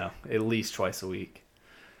 Yeah, I know. At least twice a week.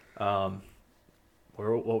 What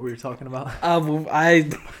were you talking about?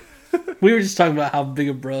 We were just talking about how big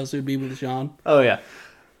of bros we'd be with Jean. Oh, yeah.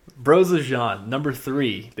 Bros with Jean. Number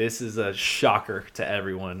 3. This is a shocker to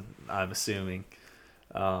everyone, I'm assuming.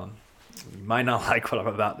 You might not like what I'm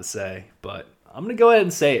about to say, but I'm going to go ahead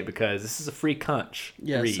and say it because this is a free cunch.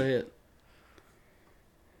 Yeah, say it.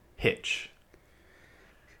 Hitch.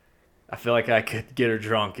 I feel like I could get her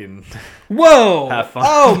drunk and have fun.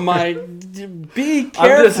 Oh my! Be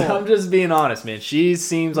careful. I'm just being honest, man. She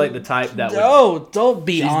seems like the type that don't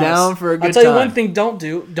be honest. She's down for a good time. I'll tell you one thing.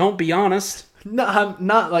 Don't be honest. No, I'm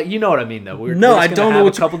not like you know what I mean though. I don't know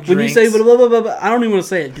what couple drinks. When you say blah, blah, blah, blah, I don't even want to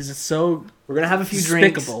say it because it's so. We're gonna have a few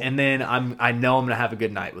drinks, and then I know I'm gonna have a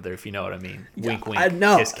good night with her. If you know what I mean. Wink, wink. I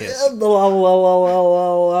know. Kiss, kiss. I don't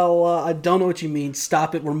know what you mean.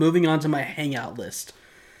 Stop it. We're moving on to my hangout list.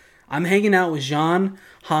 I'm hanging out with Jean,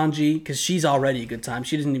 Hanji, because she's already a good time.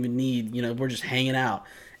 She doesn't even need, we're just hanging out.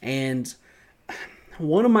 And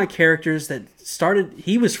one of my characters that started,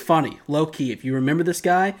 he was funny, low-key. If you remember this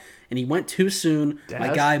guy, and he went too soon,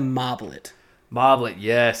 my guy Moblet. Moblet,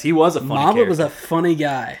 yes. He was a funny character. Moblet was a funny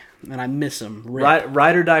guy, and I miss him.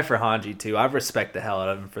 Ride or die for Hanji, too. I respect the hell out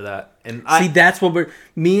of him for that. And that's what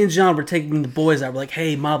me and John were taking the boys out. We're like,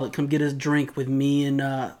 hey, Moblet, come get us a drink with me and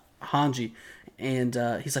Hanji. And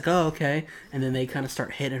he's like, oh, okay. And then they kind of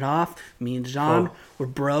start hitting it off. Me and John, we're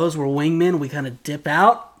bros, we're wingmen. We kind of dip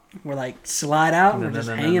out. We're like, slide out. We're just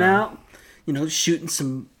hanging out. Shooting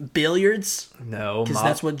some billiards. No. Because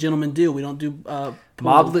that's what gentlemen do. We don't do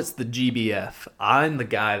Moblet's the GBF. I'm the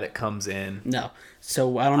guy that comes in. No.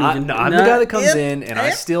 So I don't even... No, I'm the guy that comes in, and I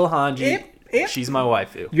steal Hanji. She's my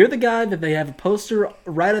waifu. You're the guy that they have a poster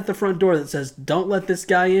right at the front door that says, don't let this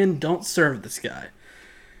guy in, don't serve this guy.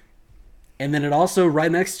 And then it also,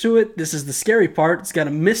 right next to it, this is the scary part, it's got a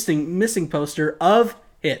missing poster of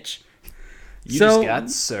Hitch. You just got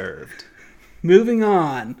served. Moving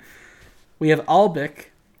on. We have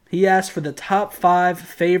Albic. He asked for the top 5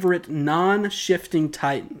 favorite non-shifting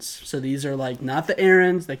Titans. So these are like, not the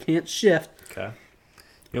errands, they can't shift. Okay.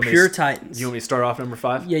 Pure Titans. You want me to start off number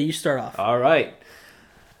 5? Yeah, you start off. All right.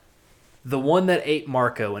 The one that ate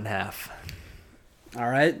Marco in half. All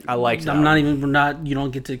right. I like that. You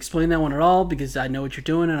don't get to explain that one at all because I know what you're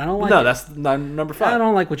doing and I don't like it. No, that's number 5. I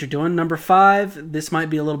don't like what you're doing. Number 5, this might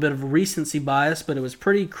be a little bit of recency bias, but it was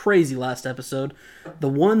pretty crazy last episode. The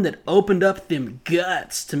one that opened up them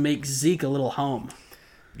guts to make Zeke a little home.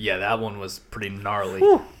 Yeah, that one was pretty gnarly.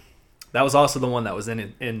 Whew. That was also the one that was in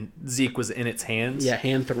it, and Zeke was in its hands. Yeah,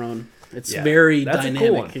 hand thrown. It's very dynamic. A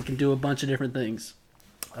cool one. It can do a bunch of different things.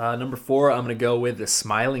 Number 4, I'm going to go with the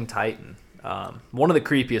Smiling Titan. One of the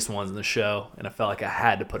creepiest ones in the show, and I felt like I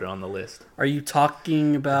had to put it on the list. Are you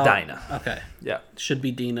talking about... Dinah. Okay. Yeah. Should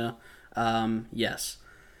be Dina. Yes.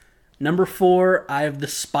 Number 4, I have the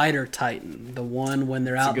Spider Titan. The one when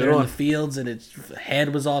they're out there in the fields and its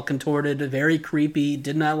head was all contorted. Very creepy.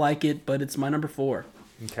 Did not like it, but it's my number 4.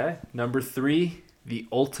 Okay. Number 3, the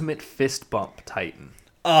Ultimate Fist Bump Titan.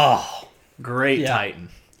 Oh. Great Titan.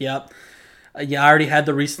 Yep. I already had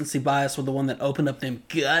the recency bias with the one that opened up them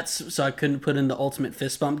guts, so I couldn't put in the Ultimate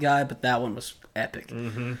Fist Bump guy, but that one was epic.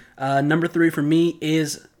 Mm-hmm. Number 3 for me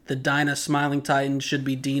is the Dinah Smiling Titan. Should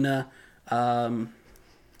be Dina.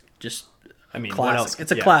 Just classic. What else?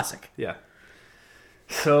 It's a classic. Yeah.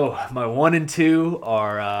 So my 1 and 2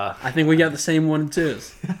 are. I think we got the same 1 and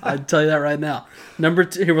 2s. I'll tell you that right now. Number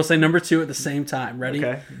 2. Here, we'll say number 2 at the same time. Ready?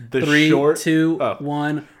 Okay. 3, 2,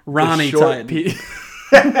 1. Ronnie Titan.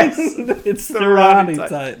 It's the Ronnie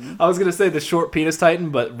Titan. I was gonna say the short penis Titan,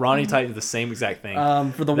 but Ronnie Titan is the same exact thing.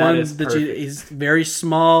 For the one that he's very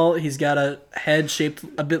small. He's got a head shaped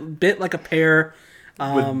a bit like a pear.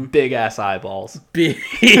 With big ass eyeballs.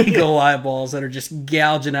 Big ol' eyeballs that are just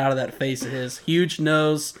gouging out of that face of his. Huge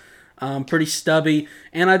nose, pretty stubby.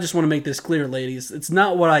 And I just want to make this clear, ladies. It's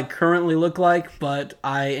not what I currently look like, but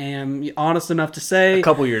I am honest enough to say... A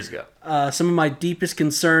couple years ago. Some of my deepest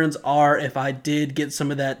concerns are if I did get some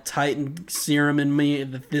of that Titan serum in me,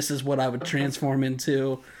 that this is what I would transform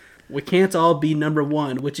into. We can't all be number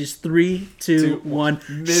 1, which is 3, 2, 1.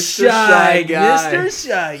 Mr. Shy Guy. Mr.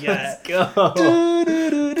 Shy Guy. Let's go.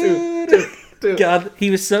 Dude. God, he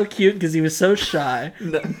was so cute because he was so shy.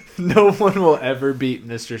 No one will ever beat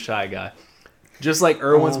Mr. Shy Guy. Just like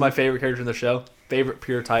Erwin's my favorite character in the show, favorite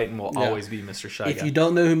pure Titan will always be Mr. Shy Guy. If you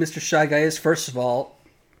don't know who Mr. Shy Guy is, first of all...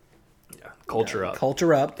 Culture Up.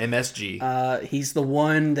 Culture Up. MSG. He's the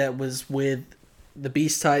one that was with the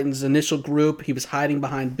Beast Titans' initial group. He was hiding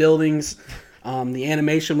behind buildings. The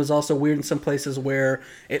animation was also weird in some places where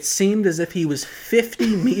it seemed as if he was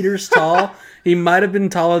 50 meters tall. He might have been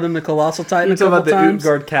taller than the Colossal Titan a couple times. The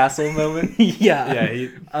Utgard Castle moment? Yeah.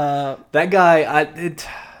 Yeah. That guy,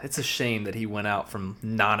 it's a shame that he went out from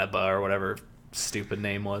Nanaba or whatever stupid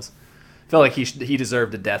name was. Felt like he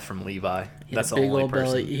deserved a death from Levi. That's the only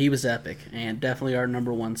person. Belly. He was epic and definitely our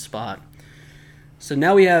number 1 spot. So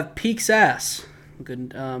now we have Peak's Ass.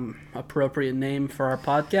 Good appropriate name for our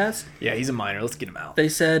podcast. Yeah, he's a minor. Let's get him out. They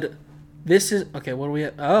said this is okay. What do we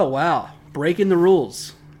have? Oh wow, breaking the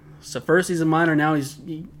rules. So first he's a minor, now he's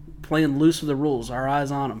playing loose with the rules. Our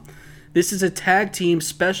eyes on him. This is a tag team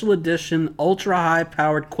special edition ultra high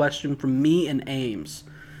powered question from me and Ames.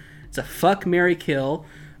 It's a fuck, marry, kill.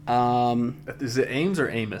 Is it Ames or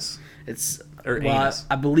Amos? It's Amos.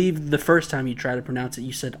 I believe the first time you tried to pronounce it,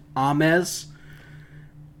 you said Ames,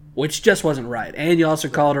 which just wasn't right. And you also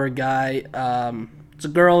called her a guy. It's a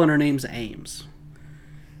girl, and her name's Ames.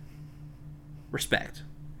 Respect.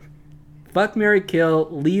 Fuck, marry, kill,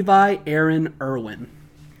 Levi, Aaron, Erwin.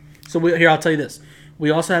 So here, I'll tell you this. We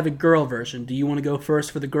also have a girl version. Do you want to go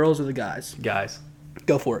first for the girls or the guys? Guys.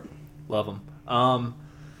 Go for it. Love them.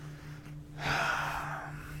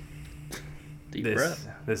 Deep breath.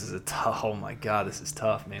 This is a tough. Oh my god, this is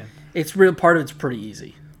tough, man. It's real. Part of it's pretty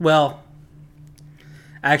easy. Well,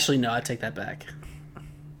 actually, no. I take that back.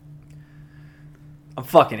 I'm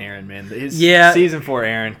fucking Aaron, man. Season 4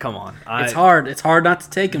 Aaron. Come on. It's hard. It's hard not to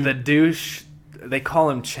take him. The douche. They call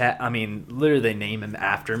him Chad. I mean, literally, they name him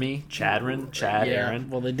after me. Chad Aaron.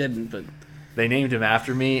 Well, they didn't, but they named him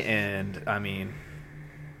after me, and I mean,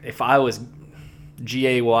 if I was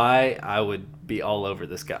GAY, I would be all over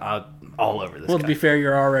this guy. All over this guy. Well, to be fair,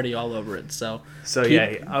 you're already all over it. So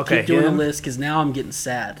keep doing the list because now I'm getting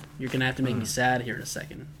sad. You're gonna have to make me sad here in a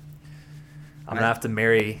second. I'm gonna have to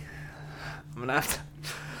marry. I'm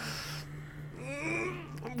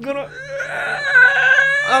gonna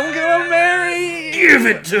marry. Give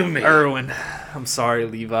it to me, Erwin. I'm sorry,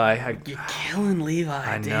 Levi. You're killing Levi.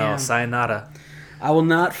 I know. Damn. Sayonara. I will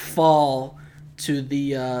not fall to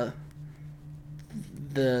the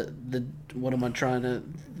what am I trying to?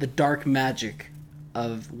 The dark magic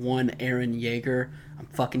of one Aaron Yeager. I'm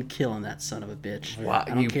fucking killing that son of a bitch. Wow,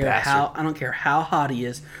 I don't care how hot he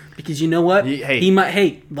is, because you know what? He might.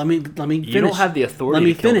 Hey, let me finish. You don't have the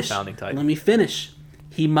authority to kill the founding titan. Let me finish.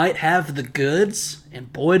 He might have the goods,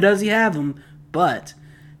 and boy does he have them. But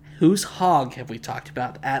whose hog have we talked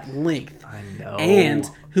about at length? I know. And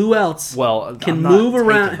who else? Well, can move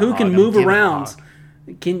around? Who can move around?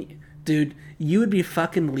 Dude, you would be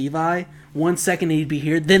fucking Levi. 1 second he'd be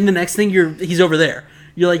here, then the next thing he's over there.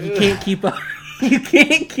 You're like, you can't keep up. You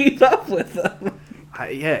can't keep up with him.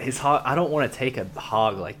 His hog. I don't want to take a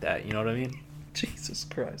hog like that. You know what I mean? Jesus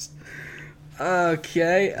Christ.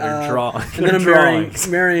 Okay. And then I'm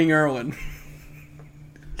marrying Erwin.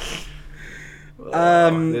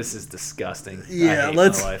 This is disgusting. Yeah,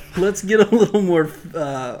 let's get a little more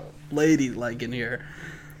lady-like in here.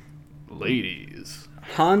 Ladies.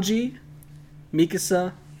 Hanji,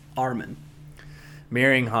 Mikasa, Armin.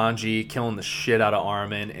 Marrying Hanji, killing the shit out of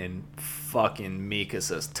Armin, and fucking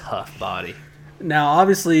Mikasa's tough body. Now,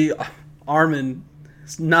 obviously, Armin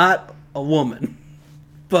is not a woman,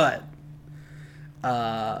 but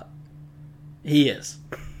he is.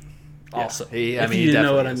 Also, He if you definitely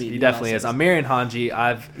know what I is. mean. He definitely is. I'm marrying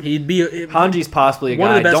Hanji. He'd be Hanji's possibly a one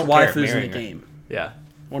guy of the I best don't care if waifus in the marrying her. game. Yeah,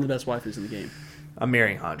 One of the best waifus in the game. I'm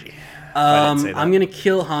marrying Hanji. If I didn't say that. I'm gonna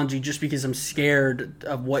kill Hanji just because I'm scared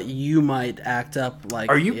of what you might act up like.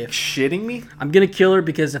 Are you shitting me? I'm gonna kill her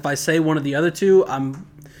because if I say one of the other two,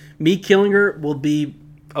 me killing her will be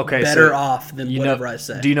better off than whatever I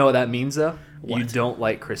say. Do you know what that means though? What? You don't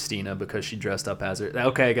like Christina because she dressed up as her.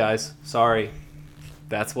 Okay, guys, sorry.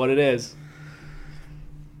 That's what it is.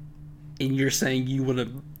 And you're saying you want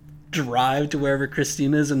to drive to wherever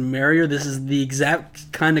Christina is and marry her? This is the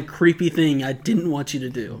exact kind of creepy thing I didn't want you to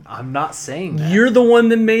do. I'm not saying that. You're the one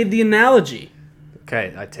that made the analogy.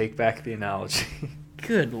 Okay, I take back the analogy.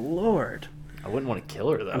 Good Lord. I wouldn't want to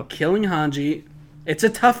kill her though. I'm killing Hanji. It's a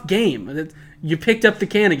tough game. You picked up the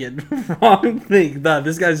can again. Wrong thing. Nah,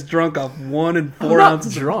 this guy's drunk off 1 and 4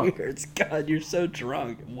 ounces drunk. of beer. God, you're so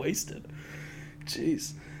drunk. Wasted.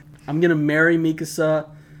 Jeez. I'm going to marry Mikasa.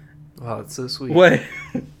 Wow, that's so sweet. Wait.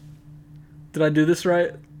 Did I do this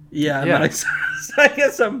right? Yeah. Yeah. I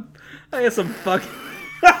guess I'm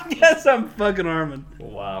fucking Armin.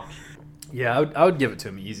 Wow. Yeah, I would give it to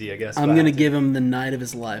him easy, I guess. I'm going to give him the night of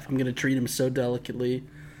his life. I'm going to treat him so delicately.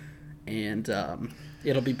 And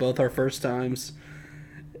it'll be both our first times.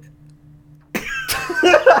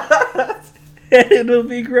 And it'll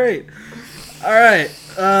be great. All right.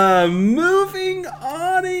 Moving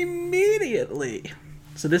on immediately.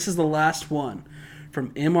 So this is the last one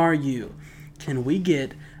from MRU. Can we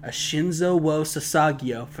get a Shinzo wo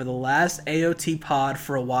Sasageo for the last AoT pod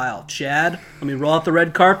for a while? Chad, let me roll out the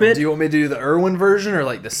red carpet. Do you want me to do the Irwin version or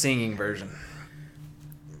like the singing version?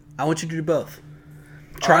 I want you to do both.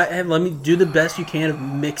 Let me do the best you can of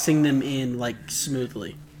mixing them in like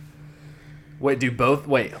smoothly. Wait, do both?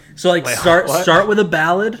 Wait. So like start with a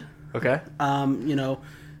ballad. Okay.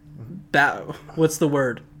 What's the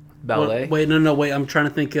word? Ballet. Wait, I'm trying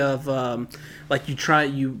to think of like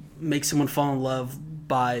you make someone fall in love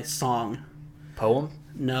by song. Poem.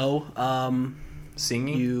 No.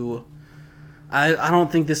 Singing. I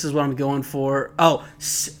don't think this is what I'm going for. Oh,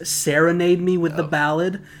 serenade me with the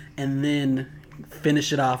ballad, and then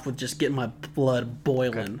finish it off with just getting my blood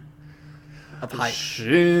boiling. Okay. Of hype.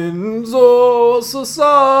 Shinzo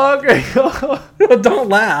Sasage. Don't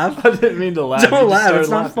laugh. I didn't mean to laugh. Don't laugh. It's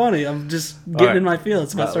not funny. I'm just getting in my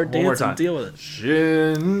feelings. If I start dancing, deal with it.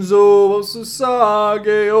 Shinzo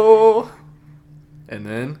Sasage. And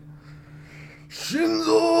then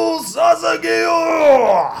Shinzo Sasage.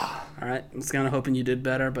 All right. I was kind of hoping you did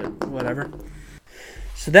better, but whatever.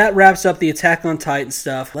 So that wraps up the Attack on Titan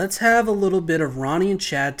stuff. Let's have a little bit of Ronnie and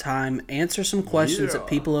Chad time, answer some questions that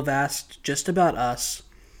people have asked just about us,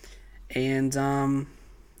 and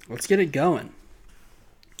let's get it going.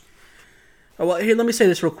 Oh, well, here, let me say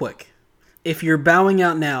this real quick. If you're bowing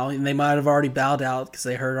out now, and they might have already bowed out because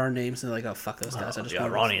they heard our names, and they're like, oh, fuck those guys.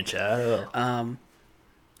 Ronnie and Chad.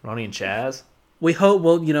 Ronnie and Chaz. We hope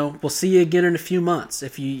we'll see you again in a few months.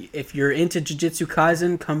 If you're into Jujutsu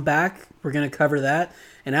Kaisen, come back. We're gonna cover that,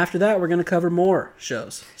 and after that, we're gonna cover more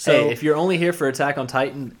shows. So, hey, if you're only here for Attack on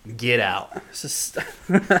Titan, get out.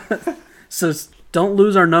 So don't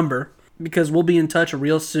lose our number because we'll be in touch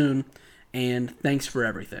real soon. And thanks for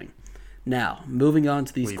everything. Now, moving on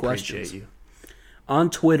to these questions. Appreciate you.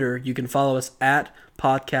 On Twitter, you can follow us at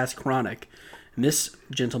Podcast Chronic. And this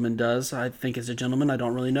gentleman does. I think it's a gentleman. I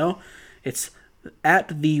don't really know. It's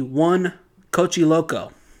at the one Cochi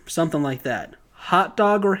Loco, something like that. Hot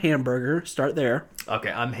dog or hamburger? Start there. Okay,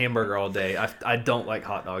 I'm hamburger all day. I don't like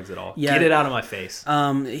hot dogs at all. Yeah, get it out of my face.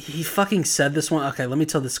 He fucking said this one. Okay, let me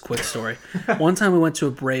tell this quick story. One time we went to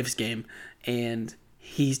a Braves game, and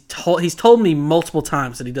he's told me multiple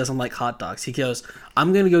times that he doesn't like hot dogs. He goes,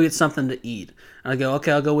 I'm going to go get something to eat. And I go,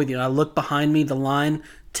 okay, I'll go with you. And I look behind me, the line,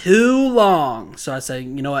 too long. So I say,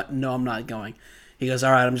 you know what? No, I'm not going. He goes,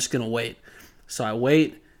 all right, I'm just going to wait. So I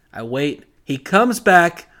wait. He comes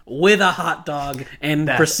back with a hot dog and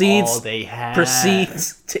proceeds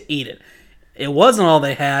to eat it. It wasn't all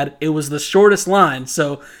they had. It was the shortest line.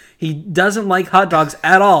 So he doesn't like hot dogs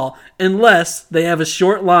at all unless they have a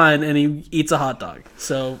short line and he eats a hot dog.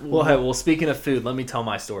 So well, speaking of food, let me tell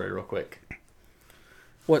my story real quick.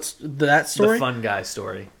 What's that story? The Fun Guy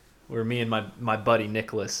story, where me and my buddy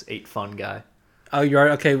Nicholas ate Fun Guy. Oh, you're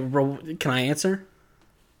right. Okay. Can I answer?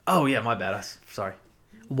 Oh yeah, my bad. Sorry.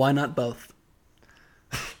 Why not both?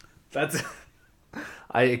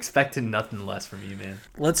 I expected nothing less from you, man.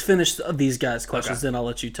 Let's finish these guys' questions, Then I'll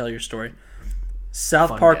let you tell your story.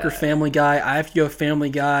 South Park or Family Guy? I have to go Family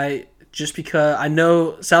Guy just because I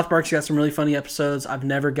know South Park's got some really funny episodes. I've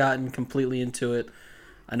never gotten completely into it.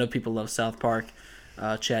 I know people love South Park.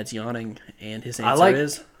 Chad's yawning, and his answer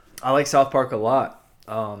is? I like South Park a lot.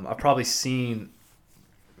 I've probably seen...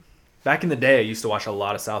 Back in the day, I used to watch a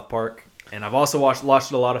lot of South Park. And I've also watched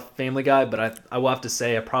a lot of Family Guy, but I will have to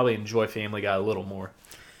say I probably enjoy Family Guy a little more.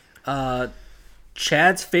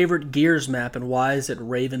 Chad's favorite Gears map, and why is it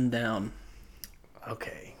Raven Down?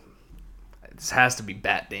 Okay. This has to be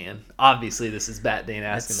Bat Dan. Obviously, this is Bat Dan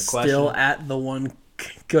asking the question. Still at the one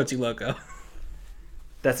Coachy Loco.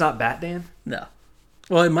 That's not Bat Dan? No.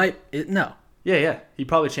 Well, it might. No. Yeah. He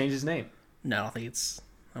probably changed his name. No, I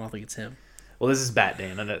don't think it's him. Well, this is Bat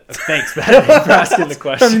Dan. Thanks, Bat Dan, for asking the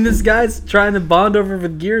question. I mean, this guy's trying to bond over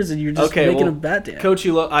with Gears, and you're just making him Bat Dan. Coach,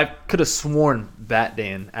 I could have sworn Bat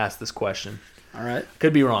Dan asked this question. All right.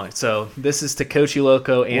 Could be wrong. So this is to Coach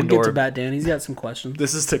Loco and we'll get to Bat Dan. He's got some questions.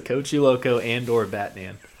 This is to Coach Loco and or Bat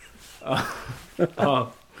Dan.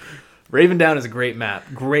 Raven Down is a great map.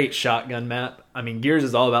 Great shotgun map. I mean, Gears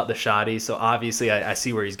is all about the shotties, so obviously I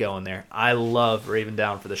see where he's going there. I love Raven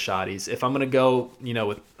Down for the shotties. If I'm going to go,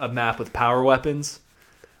 with a map with power weapons,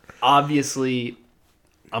 obviously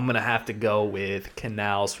I'm going to have to go with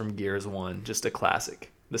Canals from Gears 1, just a classic.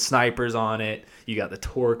 The snipers on it. You got the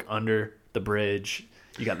torque under the bridge.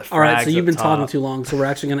 You got the frags. All right, so you've been top. talking too long, so we're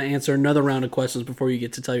actually going to answer another round of questions before you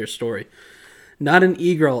get to tell your story. Not an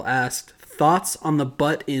e-girl asked, thoughts on the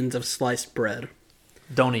butt ends of sliced bread?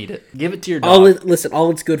 Don't eat it. Give it to your dog.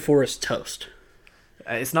 All it's good for is toast.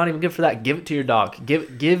 It's not even good for that. Give it to your dog. Give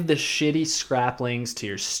the shitty scraplings to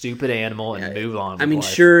your stupid animal and move on with life.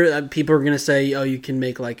 Sure, people are going to say, oh, you can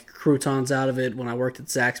make like croutons out of it. When I worked at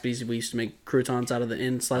Zaxby's, we used to make croutons out of the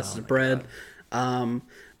end slices of bread.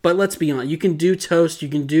 But let's be honest. You can do toast. You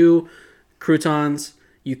can do croutons.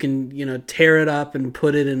 You can, tear it up and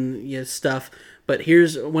put it in stuff. But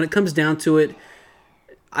when it comes down to it,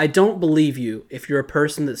 I don't believe you if you're a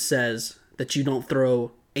person that says that you don't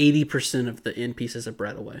throw 80% of the end pieces of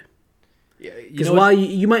bread away. Because while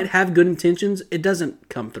you might have good intentions, it doesn't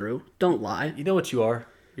come through. Don't lie. You know what you are?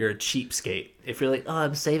 You're a cheapskate. If you're like, Oh,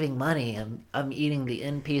 I'm saving money. I'm eating the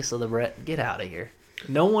end piece of the bread. Get out of here.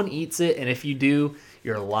 no one eats it, and if you do,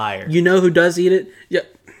 you're a liar. You know who does eat it? Yeah.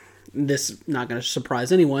 This is not going to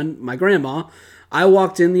surprise anyone. My grandma. I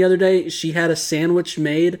walked in the other day. She had a sandwich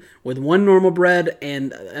made with one normal bread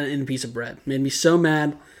and a piece of bread. Made me so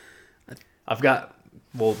mad.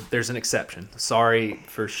 Well, there's an exception. Sorry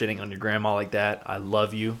for shitting on your grandma like that. I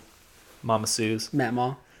love you, Mama Sue's. Matt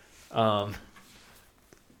Ma.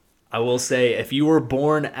 I will say, if you were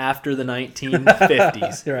born after the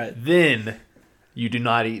 1950s, right, then you do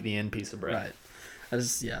not eat the end piece of bread. Right.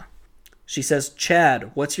 Yeah. She says,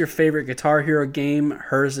 Chad, what's your favorite Guitar Hero game?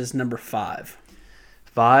 Hers is number 5.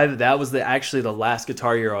 5? That was actually the last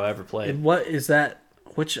Guitar Hero I ever played. And what is that?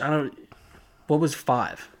 What was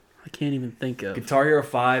 5? I can't even think of. Guitar Hero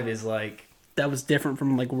 5 is like... That was different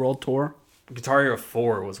from like World Tour? Guitar Hero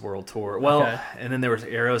 4 was World Tour. Well, okay. And then there was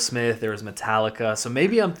Aerosmith, there was Metallica. So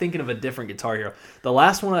maybe I'm thinking of a different Guitar Hero. The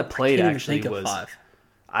last one I played actually was... 5.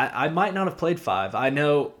 I might not have played 5. I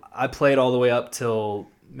know I played all the way up till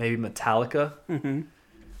maybe Metallica. Mm-hmm.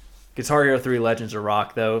 Guitar Hero 3 Legends of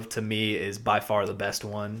Rock, though, to me is by far the best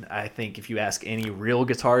one. I think if you ask any real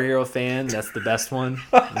Guitar Hero fan, that's the best one.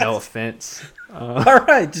 No offense. All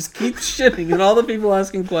right, just keep shitting and all the people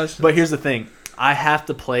asking questions. But here's the thing. I have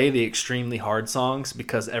to play the extremely hard songs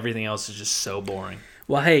because everything else is just so boring.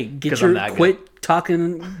 Well, hey, quit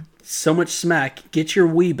talking so much smack. Get your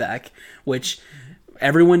Wii back, which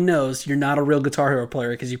everyone knows you're not a real Guitar Hero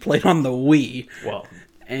player because you played on the Wii. Well,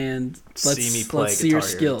 and see me play let's see Guitar your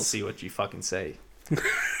skills. Hero and see what you fucking say.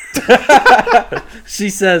 She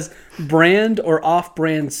says, brand or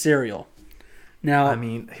off-brand cereal. Now, I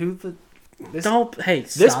mean, Stop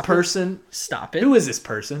it. Who is this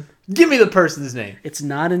person? Give me the person's name. It's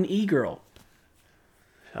not an e-girl.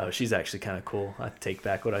 Oh, she's actually kind of cool. I take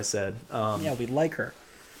back what I said. Yeah, we like her.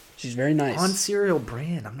 She's very nice. On cereal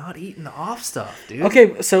brand. I'm not eating the off stuff, dude.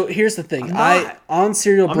 Okay, so here's the thing. On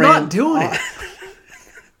cereal brand. I'm not doing it.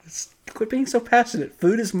 Quit being so passionate.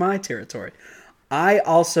 Food is my territory. I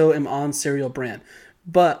also am on cereal brand.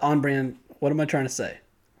 But on brand, what am I trying to say?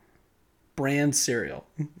 Brand cereal.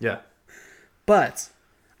 Yeah. But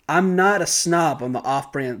I'm not a snob on the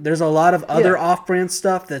off-brand. There's a lot of other off-brand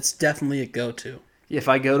stuff that's definitely a go-to. If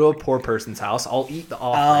I go to a poor person's house, I'll eat the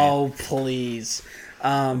off-brand. Oh, please.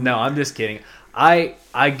 No, I'm just kidding. I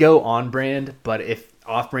go on-brand, but if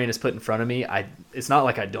off-brand is put in front of me, it's not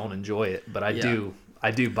like I don't enjoy it, but I do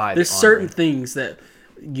buy it. There's certain things that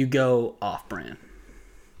you go off-brand.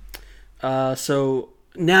 So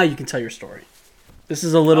now you can tell your story. This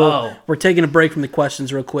is a little... We're taking a break from the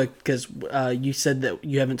questions real quick because you said that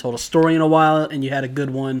you haven't told a story in a while and you had a good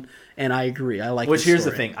one, and I agree. I like this story. Here's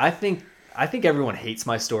the thing. I think I think everyone hates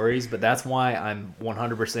my stories, but that's why I'm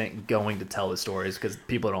 100% going to tell the stories because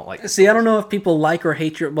people don't like. See, I don't know if people like or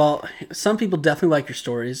hate your. Well, some people definitely like your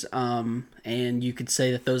stories, and you could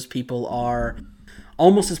say that those people are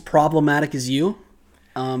almost as problematic as you.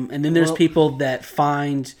 And then there's people that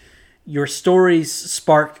find your stories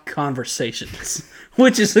spark conversations,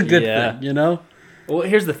 which is a good thing, you know. Well,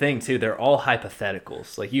 here's the thing too; they're all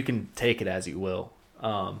hypotheticals. Like you can take it as you will.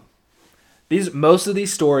 Most of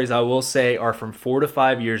these stories, I will say, are from 4 to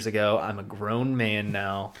 5 years ago. I'm a grown man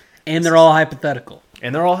now. And they're all hypothetical.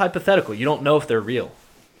 You don't know if they're real.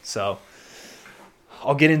 So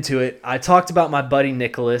I'll get into it. I talked about my buddy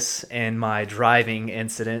Nicholas and my driving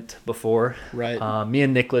incident before. Right. Me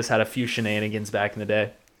and Nicholas had a few shenanigans back in the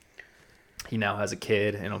day. He now has a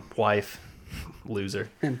kid and a wife. Loser.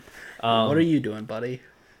 What are you doing, buddy?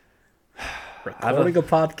 Recording a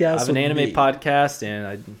podcast. I have an anime podcast and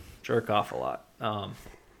I jerk off a lot.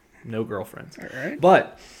 No girlfriends. All right.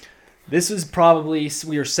 But this was probably,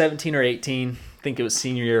 we were 17 or 18. I think it was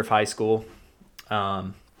senior year of high school.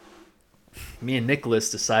 Me and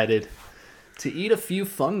Nicholas decided to eat a few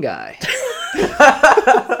fungi.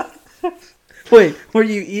 Wait, were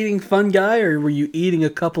you eating fungi or were you eating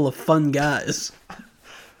a couple of fun guys?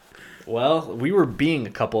 Well, we were being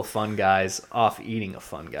a couple of fun guys off eating a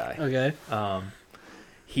fun guy. Okay.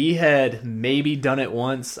 He had maybe done it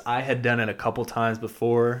once. I had done it a couple times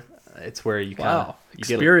before. It's where you kind of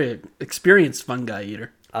experienced fun guy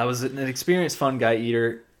eater. I was an experienced fun guy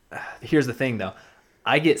eater. Here's the thing, though.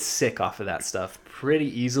 I get sick off of that stuff pretty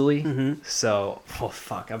easily. Mm-hmm. So,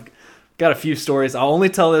 I've got a few stories. I'll only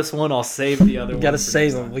tell this one. I'll save the other one. Got to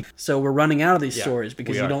save them. So we're running out of these stories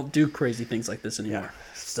because you are. don't do crazy things like this anymore. Yeah.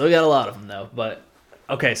 Still got a lot of them, though. But,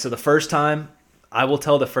 okay, so the first time, I will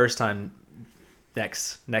tell the first time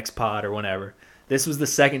next pod or whenever. This was the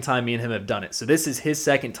second time me and him have done it. So this is his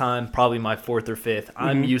second time, probably my fourth or fifth. Mm-hmm.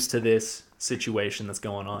 I'm used to this situation that's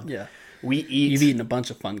going on. Yeah. You've eaten a bunch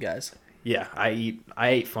of fun guys. Yeah, I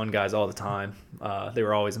ate fun guys all the time. They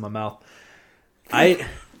were always in my mouth. I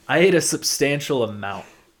ate a substantial amount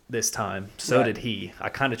this time. So did he. I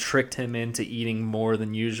kind of tricked him into eating more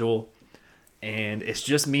than usual. And it's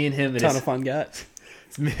just me and him. Ton of fun guys.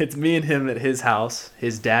 It's me and him at his house.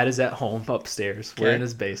 His dad is at home upstairs. Okay. We're in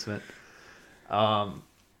his basement.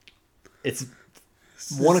 It's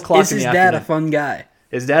 1 o'clock in the afternoon. Is his dad a fun guy?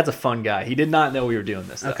 His dad's a fun guy. He did not know we were doing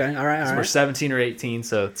this. Though. Okay, all right. We're 17 or 18,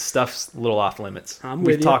 so stuff's a little off limits.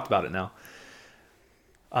 We've talked about it now.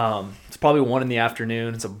 It's probably 1 in the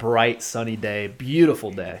afternoon. It's a bright, sunny day.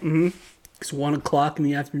 Beautiful day. Mm-hmm. It's 1 o'clock in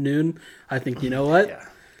the afternoon. I think, you know what? Yeah.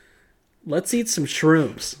 Let's eat some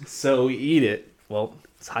shrooms. So we eat it. Well,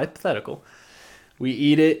 it's hypothetical. We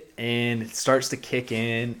eat it, and it starts to kick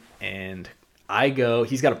in, and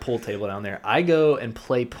he's got a pool table down there. I go and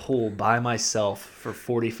play pool by myself for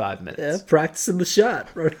 45 minutes. Yeah, practicing the shot.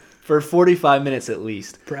 Right? For 45 minutes at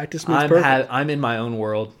least. Practice makes perfect. I'm in my own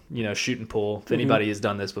world, shooting pool. If anybody has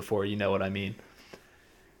done this before, you know what I mean.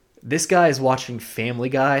 This guy is watching Family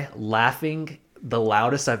Guy, laughing the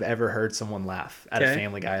loudest I've ever heard someone laugh at a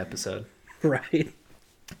Family Guy episode. Right.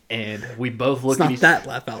 And we both look at each It's not that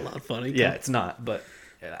laugh out loud funny. Yeah, it's not. But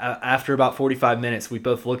after about 45 minutes, we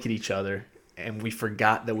both look at each other, and we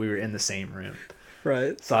forgot that we were in the same room.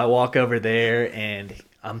 Right. So I walk over there, and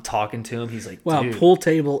I'm talking to him. He's like, wow, dude. Pool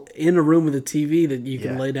table in a room with a TV that you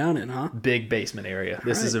can lay down in, huh? Big basement area.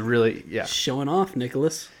 This is a really, Showing off,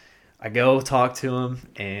 Nicholas. I go talk to him,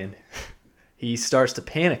 and he starts to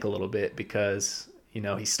panic a little bit because,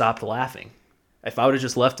 he stopped laughing. If I would have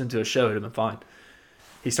just left him to a show, it would have been fine.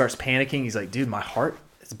 He starts panicking. He's like, dude, my heart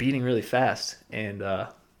is beating really fast. And,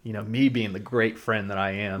 me being the great friend that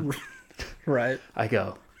I am. Right. I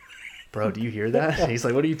go, bro, do you hear that? And he's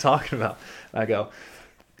like, what are you talking about? And I go,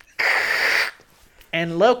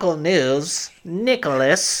 in local news,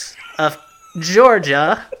 Nicholas of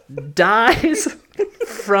Georgia dies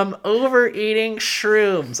from overeating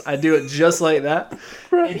shrooms. I do it just like that.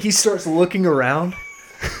 Right. And he starts looking around.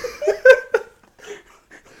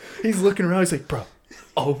 He's looking around. He's like, bro,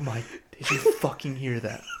 oh my, did you fucking hear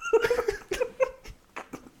that?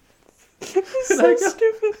 So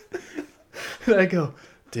stupid. And I go,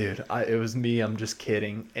 dude, it was me. I'm just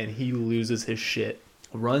kidding. And he loses his shit,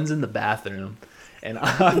 runs in the bathroom. And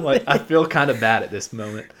I'm like, I feel kind of bad at this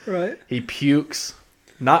moment. Right. He pukes.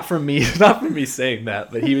 Not from me saying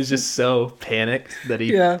that, but he was just so panicked that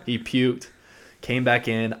he puked. Came back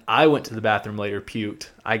in. I went to the bathroom later, puked.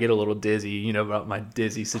 I get a little dizzy, about my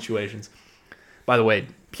dizzy situations. By the way,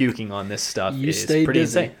 puking on this stuff is pretty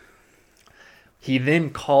insane. He then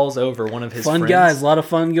calls over one of his friends. Fun guys, a lot of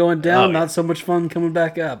fun going down, not so much fun coming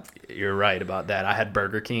back up. You're right about that. I had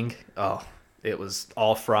Burger King. Oh, it was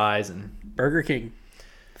all fries and Burger King.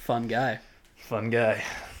 Fun guy. fun guy.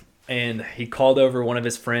 And he called over one of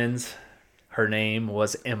his friends. Her name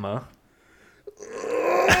was Emma.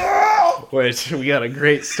 Which we got a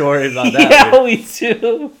great story about that. Yeah, dude. we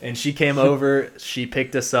do. And she came over, she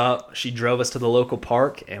picked us up, she drove us to the local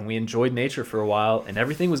park, and we enjoyed nature for a while, and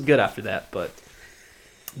everything was good after that. But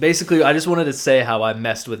basically, I just wanted to say how I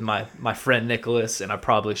messed with my friend Nicholas, and I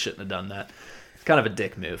probably shouldn't have done that. It's kind of a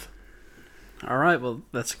dick move. All right, well,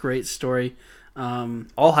 that's a great story.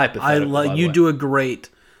 All hypothetical, by the You way. do a great.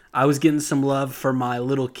 I was getting some love for my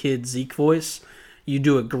little kid Zeke voice. You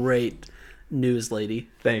do a great news lady.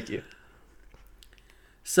 Thank you.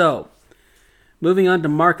 So, moving on to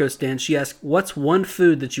Marco's stand, she asked, what's one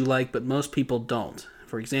food that you like but most people don't?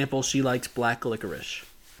 For example, she likes black licorice.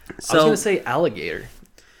 I was So, going to say alligator.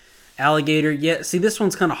 alligator, yeah. See, this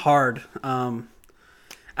one's kind of hard.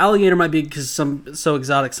 Alligator might be because so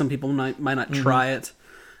exotic, some people might not try it.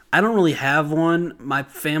 I don't really have one. My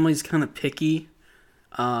family's kind of picky,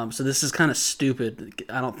 so this is kind of stupid.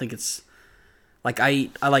 I don't think it's like I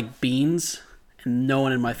like beans, and no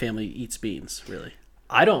one in my family eats beans really.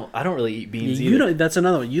 I don't really eat beans You either. don't. That's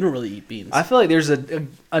another one. You don't really eat beans. I feel like there's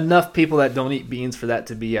enough people that don't eat beans for that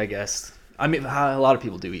to be, I guess. I mean, a lot of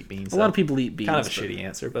people do eat beans. A lot of people eat beans. Kind of a but- shitty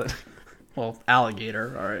answer, but Well,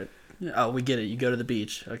 alligator. All right. Oh, we get it. You go to the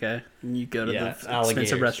beach, okay? And you go to Yeah, the alligators.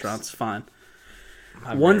 expensive restaurants. Fine.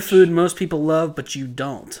 I'm One rich. food most people love, but you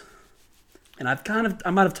don't. And I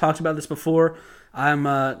might have talked about this before.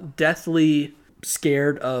 I'm deathly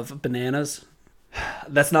scared of bananas.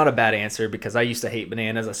 That's not a bad answer because I used to hate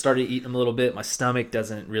bananas. I started eating them a little bit. My stomach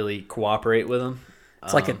doesn't really cooperate with them.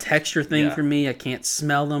 It's like a texture thing yeah. for me. I can't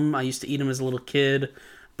smell them. I used to eat them as a little kid,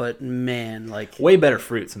 but man, like Way better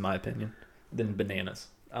fruits, in my opinion, than bananas.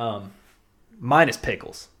 Minus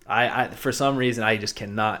pickles. I for some reason, I just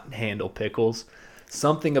cannot handle pickles.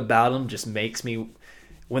 Something about them just makes me...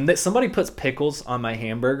 When somebody puts pickles on my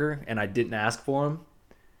hamburger and I didn't ask for them,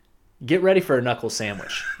 get ready for a knuckle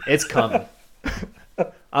sandwich. It's coming.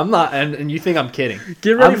 I'm not... And you think I'm kidding.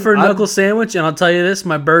 get ready for a knuckle sandwich, and I'll tell you this: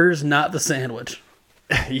 my burger's not the sandwich.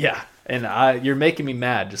 Yeah, and you're making me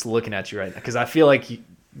mad just looking at you right now because I feel like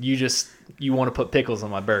you want to put pickles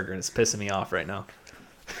on my burger and it's pissing me off right now.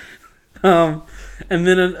 And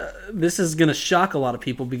then this is gonna shock a lot of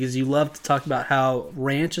people because you love to talk about how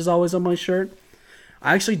ranch is always on my shirt.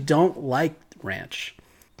 I actually don't like ranch.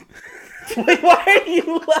 Wait, why are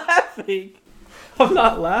you laughing? I'm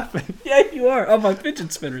not laughing. Yeah, you are. Oh, my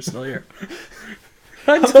fidget spinner's still here.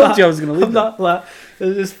 I told you I was gonna leave. I'm not laughing.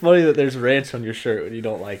 It's just funny that there's ranch on your shirt when you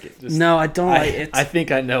don't like it. Just, No, I don't like it. I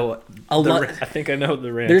think I know what I think I know what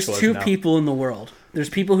the ranch There's was two now. people in the world. There's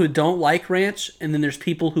people who don't like ranch, and then there's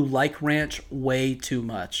people who like ranch way too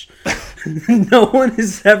much. No one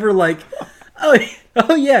is ever like,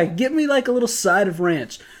 oh yeah, get me like a little side of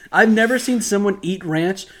ranch. I've never seen someone eat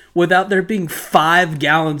ranch without there being 5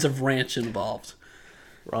 gallons of ranch involved.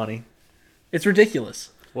 Ronnie, It's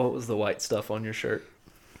ridiculous. what was the white stuff on your shirt?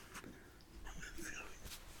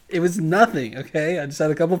 It was nothing, okay? I just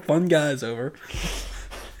had a couple fun guys over.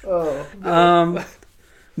 Oh. No.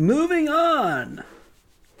 Moving on.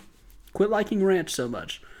 Quit liking ranch so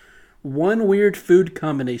much. One weird food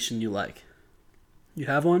combination you like. You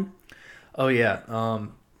have one? Oh yeah.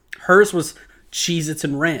 Hers was Cheez-Its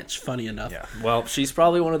and ranch, funny enough. Yeah. Well, she's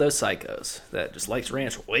probably one of those psychos that just likes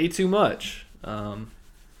ranch way too much.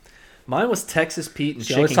 Mine was Texas Pete and She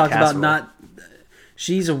chicken always talks casserole. about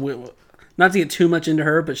not to get too much into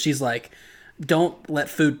her, but she's like, don't let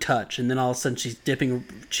food touch. And then all of a sudden she's dipping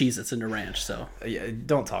Cheez-Its into ranch. So Yeah,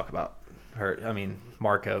 don't talk about her. I mean,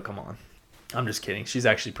 Marco, come on. I'm just kidding. She's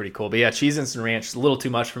actually pretty cool. But yeah, Cheez-Its and ranch is a little too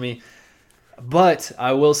much for me. But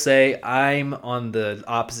I will say I'm on the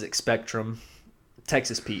opposite spectrum.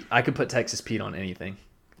 Texas Pete. I could put Texas Pete on anything.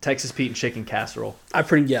 Texas Pete and chicken casserole.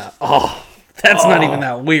 Oh, that's not even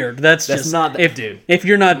that weird. That's just not that, if, dude. If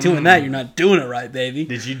you're not doing that, you're not doing it right, baby.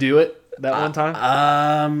 Did you do it that one time?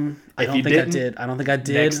 I If don't you think I didn't, did. I don't think I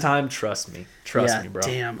did. Next time, trust me. Trust me, bro.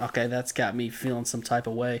 Damn. Okay, that's got me feeling some type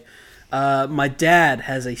of way. My dad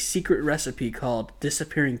has a secret recipe called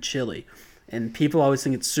disappearing chili, and people always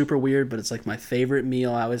think it's super weird, but it's like my favorite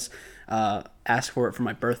meal. I always ask for it for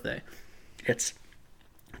my birthday. It's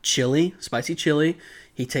chili, spicy chili.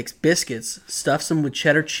 He takes biscuits, stuffs them with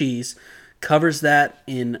cheddar cheese, covers that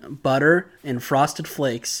in butter and frosted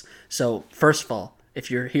flakes. So first of all, if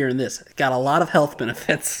you're hearing this, it got a lot of health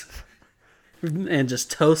benefits. And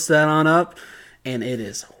just toast that on up, and it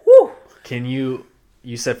is whoo. Can you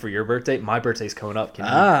you said for your birthday. My birthday's coming up.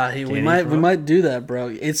 We might do that, bro.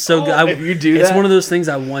 It's so good. If you do it's that? one of those things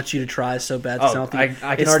I want you to try so bad.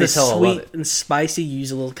 I can already tell I love sweet it. and spicy. You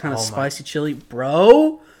use a little kind of spicy chili,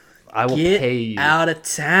 bro. I will Get pay you. out of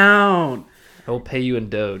town. I will pay you in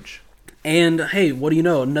Doge. And hey, what do you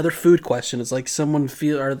know? Another food question. It's like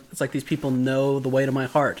it's like these people know the way to my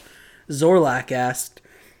heart. Zorlak asked,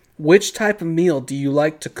 "Which type of meal do you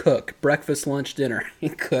like to cook? Breakfast, lunch, dinner?"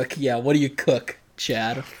 Cook. Yeah. What do you cook,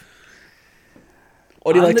 Chad?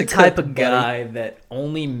 What do you I'm like the to type cook, of buddy? guy that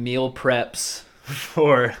only meal preps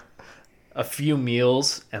for a few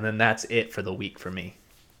meals, and then that's it for the week for me.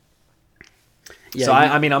 Yeah, So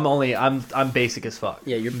I'm basic as fuck.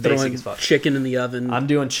 Yeah, you're basic throwing as fuck. chicken in the oven. I'm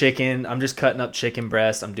doing chicken. I'm just cutting up chicken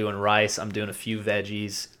breast. I'm doing rice. I'm doing a few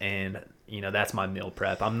veggies, and that's my meal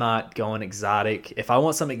prep. I'm not going exotic. If I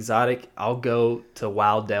want something exotic, I'll go to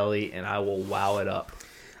Wow Deli and I will wow it up.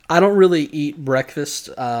 I don't really eat breakfast.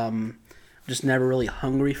 Just never really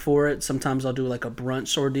hungry for it. Sometimes I'll do like a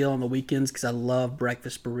brunch ordeal on the weekends because I love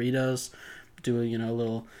breakfast burritos. Do a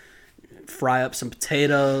little fry up some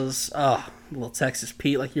potatoes. Oh, a little Texas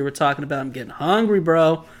Pete like you were talking about. I'm getting hungry,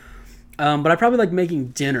 bro. But I probably like making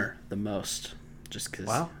dinner the most, just because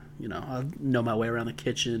I know my way around the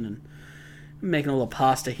kitchen and making a little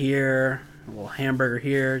pasta here, a little hamburger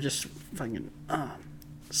here, just fucking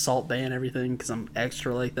salt bay and everything because I'm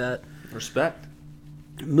extra like that. Respect.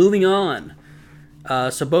 Moving on.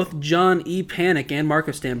 So both John E. Panic and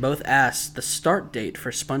Marco Stan both asked the start date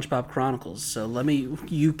for SpongeBob Chronicles. So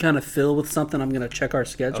you kind of fill with something. I'm going to check our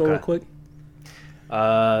schedule real quick.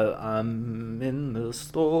 I'm in the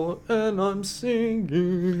store and I'm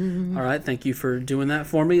singing. All right, thank you for doing that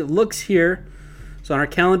for me. It looks here. So on our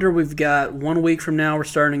calendar, we've got 1 week from now, we're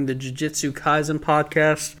starting the Jujutsu Kaisen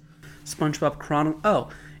podcast. SpongeBob Chronicles. Oh,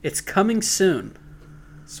 it's coming soon.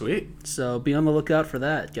 Sweet. So be on the lookout for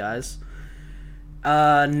that, guys.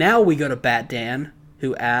 Now we go to Bat Dan,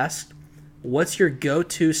 who asked, "What's your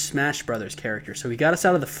go-to Smash Brothers character?" So we got us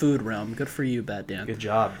out of the food realm. Good for you, Bat Dan. Good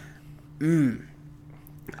job.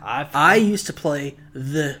 I used to play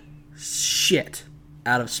the shit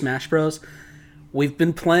out of Smash Bros. We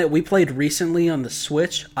played recently on the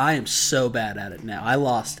Switch. I am so bad at it now. I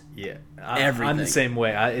lost everything. I'm the same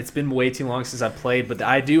way. It's been way too long since I played, but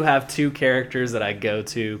I do have two characters that I go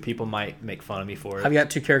to. People might make fun of me for it. I've got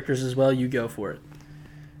two characters as well. You go for it.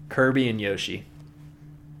 Kirby and Yoshi.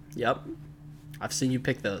 Yep. I've seen you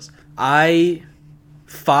pick those.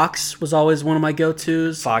 Fox was always one of my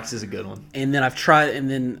go-tos. Fox is a good one. And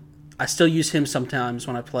then I still use him sometimes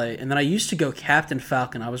when I play. And then I used to go Captain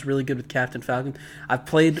Falcon. I was really good with Captain Falcon. I've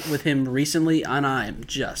played with him recently, and I am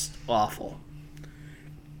just awful.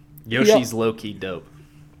 Yoshi's low-key dope.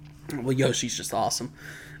 Well, Yoshi's just awesome.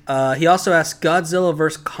 He also asked, Godzilla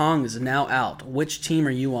vs. Kong is now out. Which team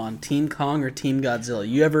are you on? Team Kong or Team Godzilla?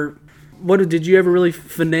 Did you ever really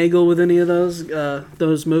finagle with any of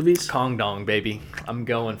those movies? Kong Dong, baby. I'm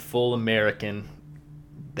going full American.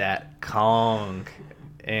 That Kong.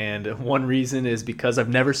 And one reason is because I've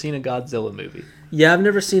never seen a Godzilla movie. Yeah, I've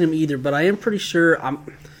never seen him either, but I am pretty sure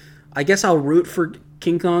I guess I'll root for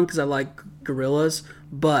King Kong because I like gorillas,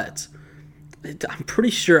 but I'm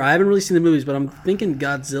pretty sure, I haven't really seen the movies, but I'm thinking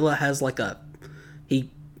Godzilla has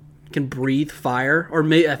he can breathe fire, or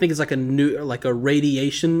I think it's like a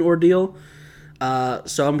radiation ordeal.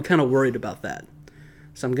 So I'm kind of worried about that.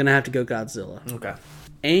 So I'm gonna have to go Godzilla. Okay.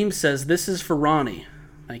 Ames says, "This is for Ronnie."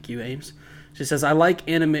 Thank you, Ames. She says, I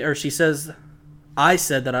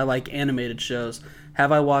said that I like animated shows.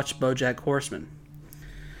 Have I watched BoJack Horseman?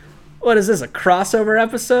 What is this, a crossover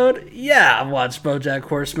episode? Yeah, I've watched BoJack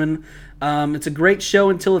Horseman. It's a great show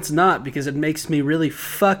until it's not, because it makes me really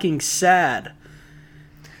fucking sad.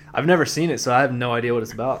 I've never seen it, so I have no idea what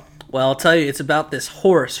it's about. Well, I'll tell you, it's about this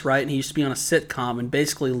horse, right? And he used to be on a sitcom, and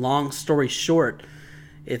basically, long story short,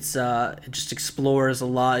 it just explores a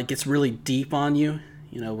lot. It gets really deep on you,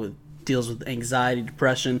 deals with anxiety,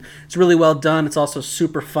 depression. It's really well done. It's also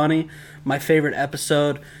super funny. My favorite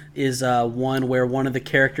episode is one where one of the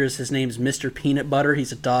characters, his name's Mr. Peanut Butter.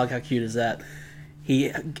 He's a dog. How cute is that?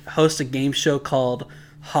 He hosts a game show called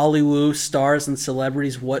Hollywood Stars and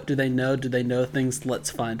Celebrities. What do they know? Do they know things? Let's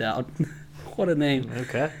find out. What a name.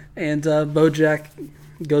 Okay. And BoJack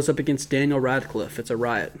goes up against Daniel Radcliffe. It's a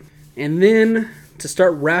riot. And then, to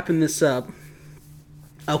start wrapping this up,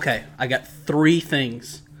 okay, I got 3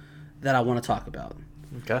 things that I want to talk about.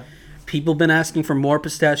 Okay. People have been asking for more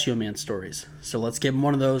Pistachio Man stories, so let's give them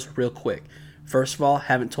one of those real quick. First of all,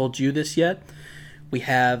 haven't told you this yet. We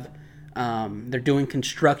have, they're doing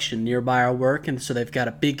construction nearby our work, and so they've got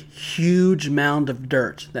a big, huge mound of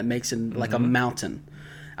dirt that makes it like a mountain.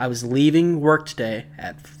 I was leaving work today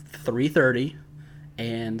at 3:30,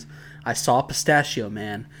 and I saw Pistachio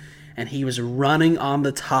Man, and he was running on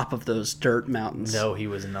the top of those dirt mountains. No, he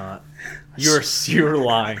was not. You're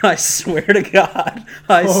lying. I swear to God,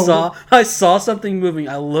 I saw something moving.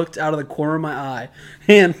 I looked out of the corner of my eye,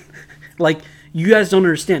 and like, you guys don't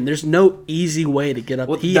understand. There's no easy way to get up.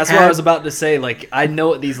 Well, that's what I was about to say. Like, I know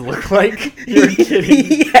what these look like. You're kidding.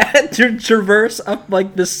 He had to traverse up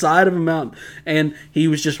like the side of a mountain, and he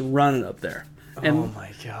was just running up there. And oh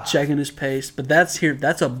my God! Checking his pace. But that's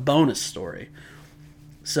a bonus story.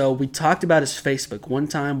 So we talked about his Facebook. One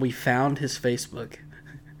time we found his Facebook,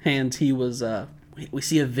 and he was. We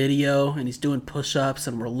see a video, and he's doing push-ups,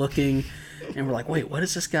 and we're looking, and we're like, "Wait, what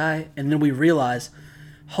is this guy?" And then we realize,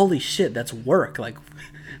 holy shit, that's work. Like,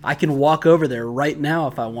 I can walk over there right now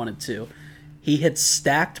if I wanted to. He had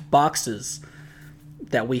stacked boxes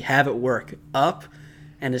that we have at work up,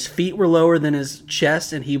 and his feet were lower than his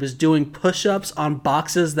chest, and he was doing push-ups on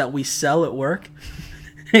boxes that we sell at work.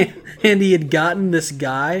 And he had gotten this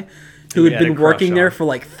guy who had been working there for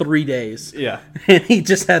like 3 days. Yeah. And he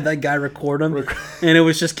just had that guy record him, and it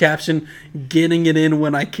was just captioned, "Getting it in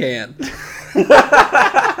when I can."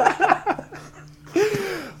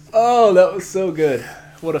 Oh, that was so good.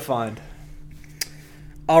 What a find.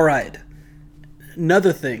 All right.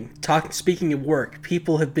 Another thing, speaking of work,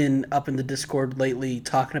 people have been up in the Discord lately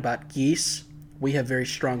talking about geese. We have very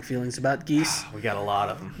strong feelings about geese. We got a lot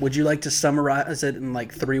of them. Would you like to summarize it in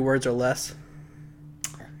like 3 words or less?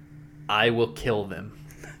 I will kill them.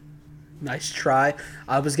 Nice try.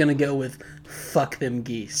 I was going to go with fuck them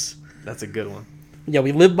geese. That's a good one. Yeah,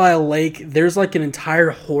 we live by a lake. There's like an entire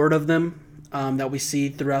horde of them that we see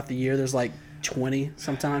throughout the year. There's like 20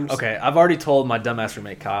 sometimes. Okay, I've already told my dumbass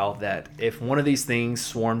roommate Kyle that if one of these things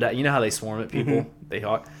swarmed at, you know how they swarm at people? Mm-hmm. They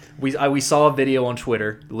hawk. We saw a video on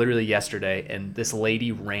Twitter literally yesterday, and this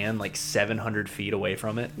lady ran like 700 feet away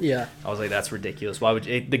from it. Yeah. I was like, that's ridiculous. Why would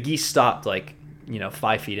the geese stopped like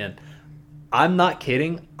 5 feet in? I'm not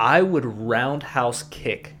kidding. I would roundhouse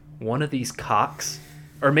kick one of these cocks,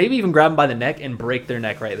 or maybe even grab them by the neck and break their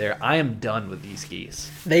neck right there. I am done with these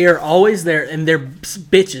geese. They are always there, and they're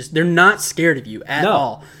bitches. They're not scared of you at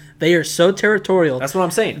all. They are so territorial. That's what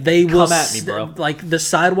I'm saying. They Come will at me, bro. Like, the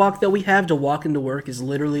sidewalk that we have to walk into work is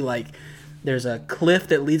literally like, there's a cliff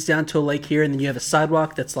that leads down to a lake here, and then you have a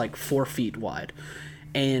sidewalk that's like 4 feet wide.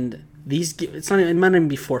 And it might not even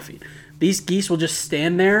be 4 feet. These geese will just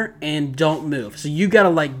stand there and don't move. So you got to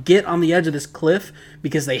like get on the edge of this cliff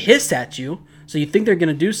because they hiss at you. So you think they're going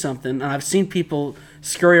to do something. And I've seen people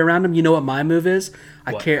scurry around them. You know what my move is?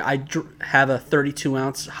 I have a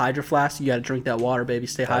 32-ounce Hydro Flask. You got to drink that water, baby.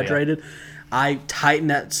 Stay hydrated. Yeah. I tighten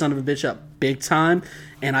that son of a bitch up big time,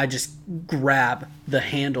 and I just grab the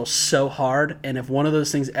handle so hard. And if one of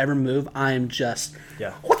those things ever move, I am just...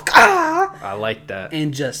 Yeah. I like that.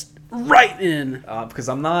 And just right in. Because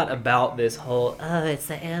I'm not about this whole, it's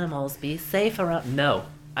the animals, be safe around. No.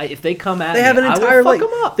 If they come at me, have an entire I will fuck lake.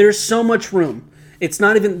 them up. There's so much room. It's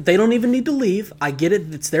not even. They don't even need to leave. I get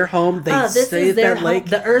it. It's their home. They stay at that lake.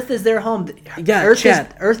 The Earth is their home. Yeah,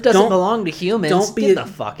 Chad. Earth doesn't belong to humans. Get the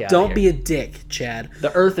fuck out of here. Don't be a dick, Chad.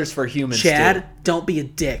 The Earth is for humans. Chad, too. Don't be a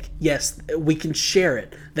dick. Yes, we can share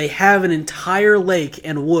it. They have an entire lake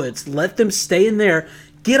and woods. Let them stay in there.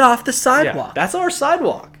 Get off the sidewalk. Yeah, that's our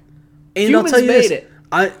sidewalk. And humans I'll tell you made this,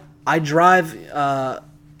 it. I drive.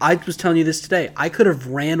 I was telling you this today. I could have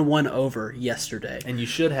ran one over yesterday. And you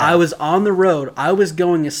should have. I was on the road. I was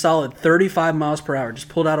going a solid 35 miles per hour. Just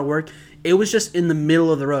pulled out of work. It was just in the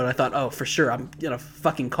middle of the road. I thought, oh, for sure. I'm in a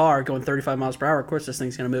fucking car going 35 miles per hour. Of course this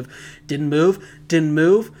thing's going to move. Didn't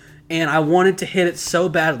move. And I wanted to hit it so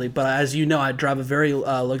badly. But as you know, I drive a very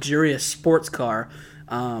luxurious sports car.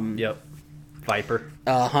 Yep. Viper.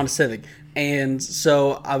 Honda Civic. And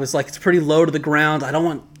so I was like, it's pretty low to the ground. I don't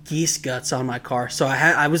want geese guts on my car, so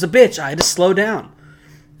I was a bitch. I had to slow down.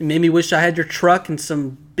 It made me wish I had your truck and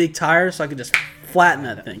some big tires so I could just flatten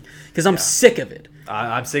that thing because I'm sick of it.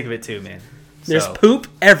 I'm sick of it too, man. There's poop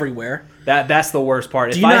everywhere. That's the worst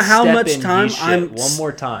part. Do you know how much time I'm one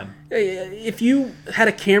more time? If you had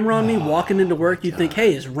a camera on me walking into work, you'd think,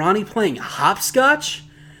 hey, is Ronnie playing hopscotch?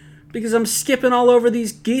 Because I'm skipping all over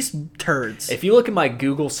these geese turds. If you look at my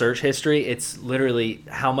Google search history, it's literally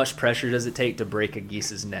how much pressure does it take to break a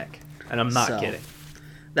geese's neck. And I'm not kidding.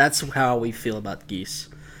 That's how we feel about geese.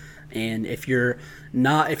 And if you're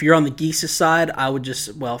on the geese's side, I would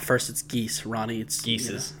just, first it's geese, Ronnie. It's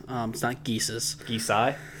geese's. It's not geese's.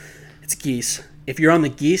 Geese-eye? It's geese. If you're on the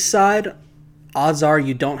geese side, odds are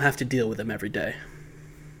you don't have to deal with them every day.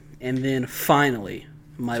 And then finally,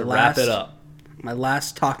 wrap it up. My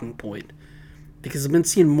last talking point, because I've been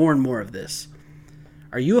seeing more and more of this.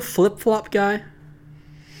 Are you a flip-flop guy?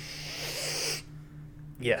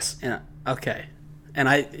 Yes. And okay. And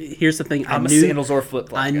here's the thing. I'm a sandals or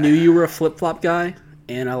flip-flop guy. I knew you were a flip-flop guy,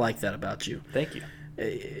 and I like that about you. Thank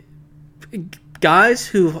you. Guys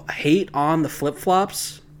who hate on the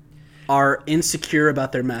flip-flops are insecure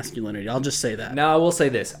about their masculinity. I'll just say that. Now I will say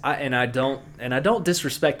this, I don't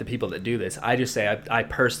disrespect the people that do this. I just say I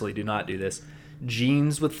personally do not do this.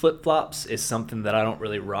 Jeans with flip-flops is something that I don't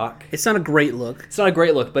really rock. It's not a great look. It's not a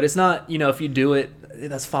great look, but it's not, if you do it,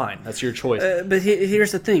 that's fine. That's your choice. But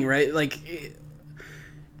here's the thing, right? Like,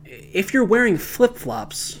 if you're wearing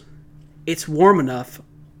flip-flops, it's warm enough.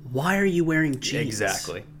 Why are you wearing jeans?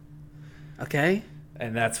 Exactly. Okay?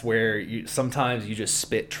 And that's where sometimes you just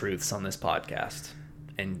spit truths on this podcast,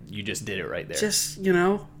 and you just did it right there. Just,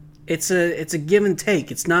 it's a give and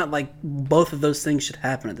take. It's not like both of those things should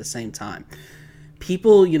happen at the same time.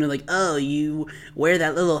 People, like, oh, you wear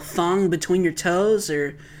that little thong between your toes,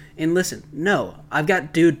 and listen, no, I've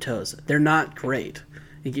got dude toes. They're not great.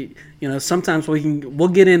 Sometimes we'll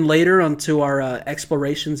get in later onto our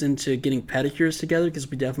explorations into getting pedicures together, because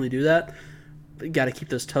we definitely do that. But got to keep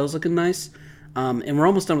those toes looking nice. And we're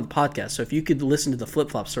almost done with the podcast, so if you could listen to the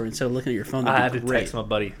flip-flop story instead of looking at your phone, I that'd had be to great. text my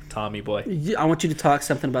buddy, Tommy boy. I want you to talk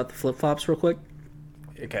something about the flip-flops real quick.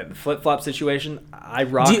 Okay, the flip-flop situation, I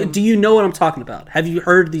rock Do you know what I'm talking about? Have you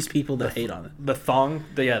heard these people that hate on it? the thong,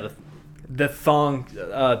 the thong,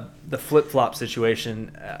 the flip-flop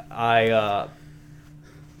situation, I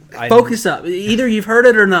Focus up. Either you've heard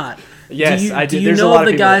it or not. Yes, I do. Do you There's a know lot of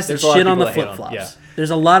the people guys that- that there's a lot of shit on people the that hate on flip-flops? them, yeah. There's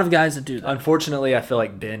a lot of guys that do that. Unfortunately, I feel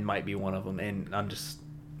like Ben might be one of them, and I'm just,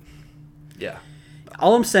 yeah.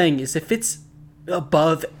 All I'm saying is if it's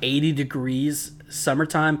above 80 degrees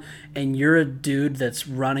summertime and you're a dude that's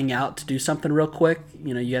running out to do something real quick,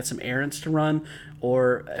 you got some errands to run,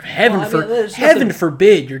 or heaven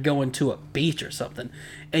forbid you're going to a beach or something,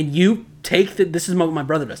 and you take this is what my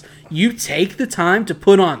brother does. You take the time to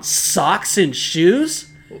put on socks and shoes.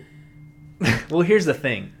 Well, here's the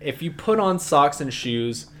thing. If you put on socks and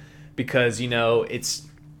shoes because, it's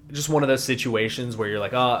just one of those situations where you're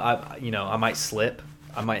like, oh, I might slip.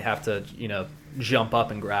 I might have to, jump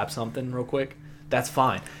up and grab something real quick. That's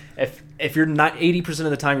fine. If you're not 80%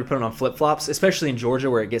 of the time you're putting on flip-flops, especially in Georgia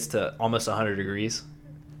where it gets to almost 100 degrees,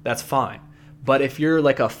 that's fine. But if you're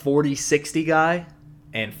like a 40-60 guy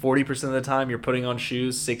and 40% of the time you're putting on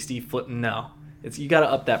shoes, 60 foot, no. You got to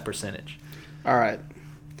up that percentage. All right.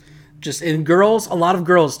 Just in girls, a lot of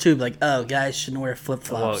girls too, like, oh, guys shouldn't wear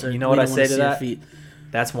flip-flops. Well, you know what I say to that?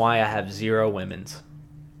 That's why I have 0 women's.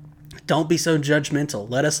 Don't be so judgmental.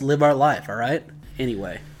 Let us live our life, all right?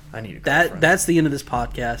 Anyway, I need a girlfriend. That's the end of this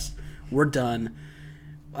podcast. We're done.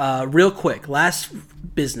 Real quick, last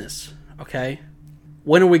business, okay?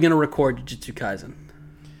 When are we going to record Jujutsu Kaisen?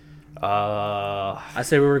 I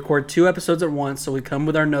say we record 2 episodes at once, so we come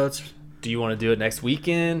with our notes. Do you want to do it next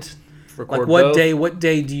weekend? Record like what both? day? What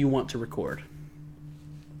day do you want to record?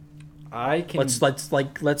 I can.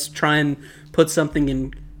 Let's try and put something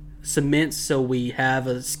in cement so we have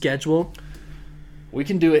a schedule. We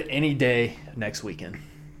can do it any day next weekend.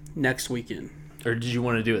 Next weekend. Or did you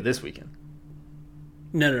want to do it this weekend?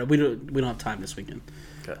 No, we don't have time this weekend.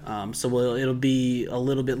 Okay. So it'll be a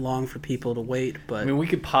little bit long for people to wait, but I mean, we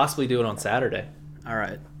could possibly do it on Saturday. All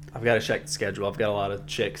right. I've got to check the schedule. I've got a lot of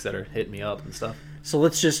chicks that are hitting me up and stuff. So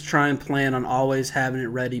let's just try and plan on always having it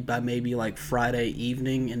ready by maybe like Friday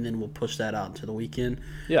evening, and then we'll push that out into the weekend.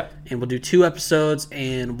 Yeah. And we'll do 2 episodes,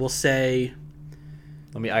 and we'll say...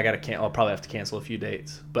 I'll probably have to cancel a few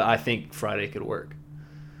dates, but I think Friday could work.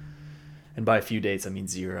 And by a few dates, I mean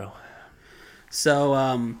 0. So,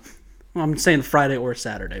 I'm saying Friday or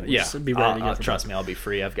Saturday. We'll just be ready to go. Trust me, I'll be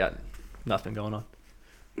free. I've got nothing going on.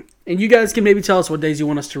 And you guys can maybe tell us what days you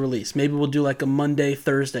want us to release. Maybe we'll do like a Monday,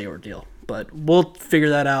 Thursday ordeal. But we'll figure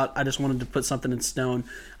that out. I just wanted to put something in stone.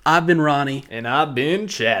 I've been Ronnie. And I've been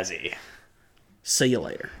Chazzy. See you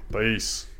later. Peace.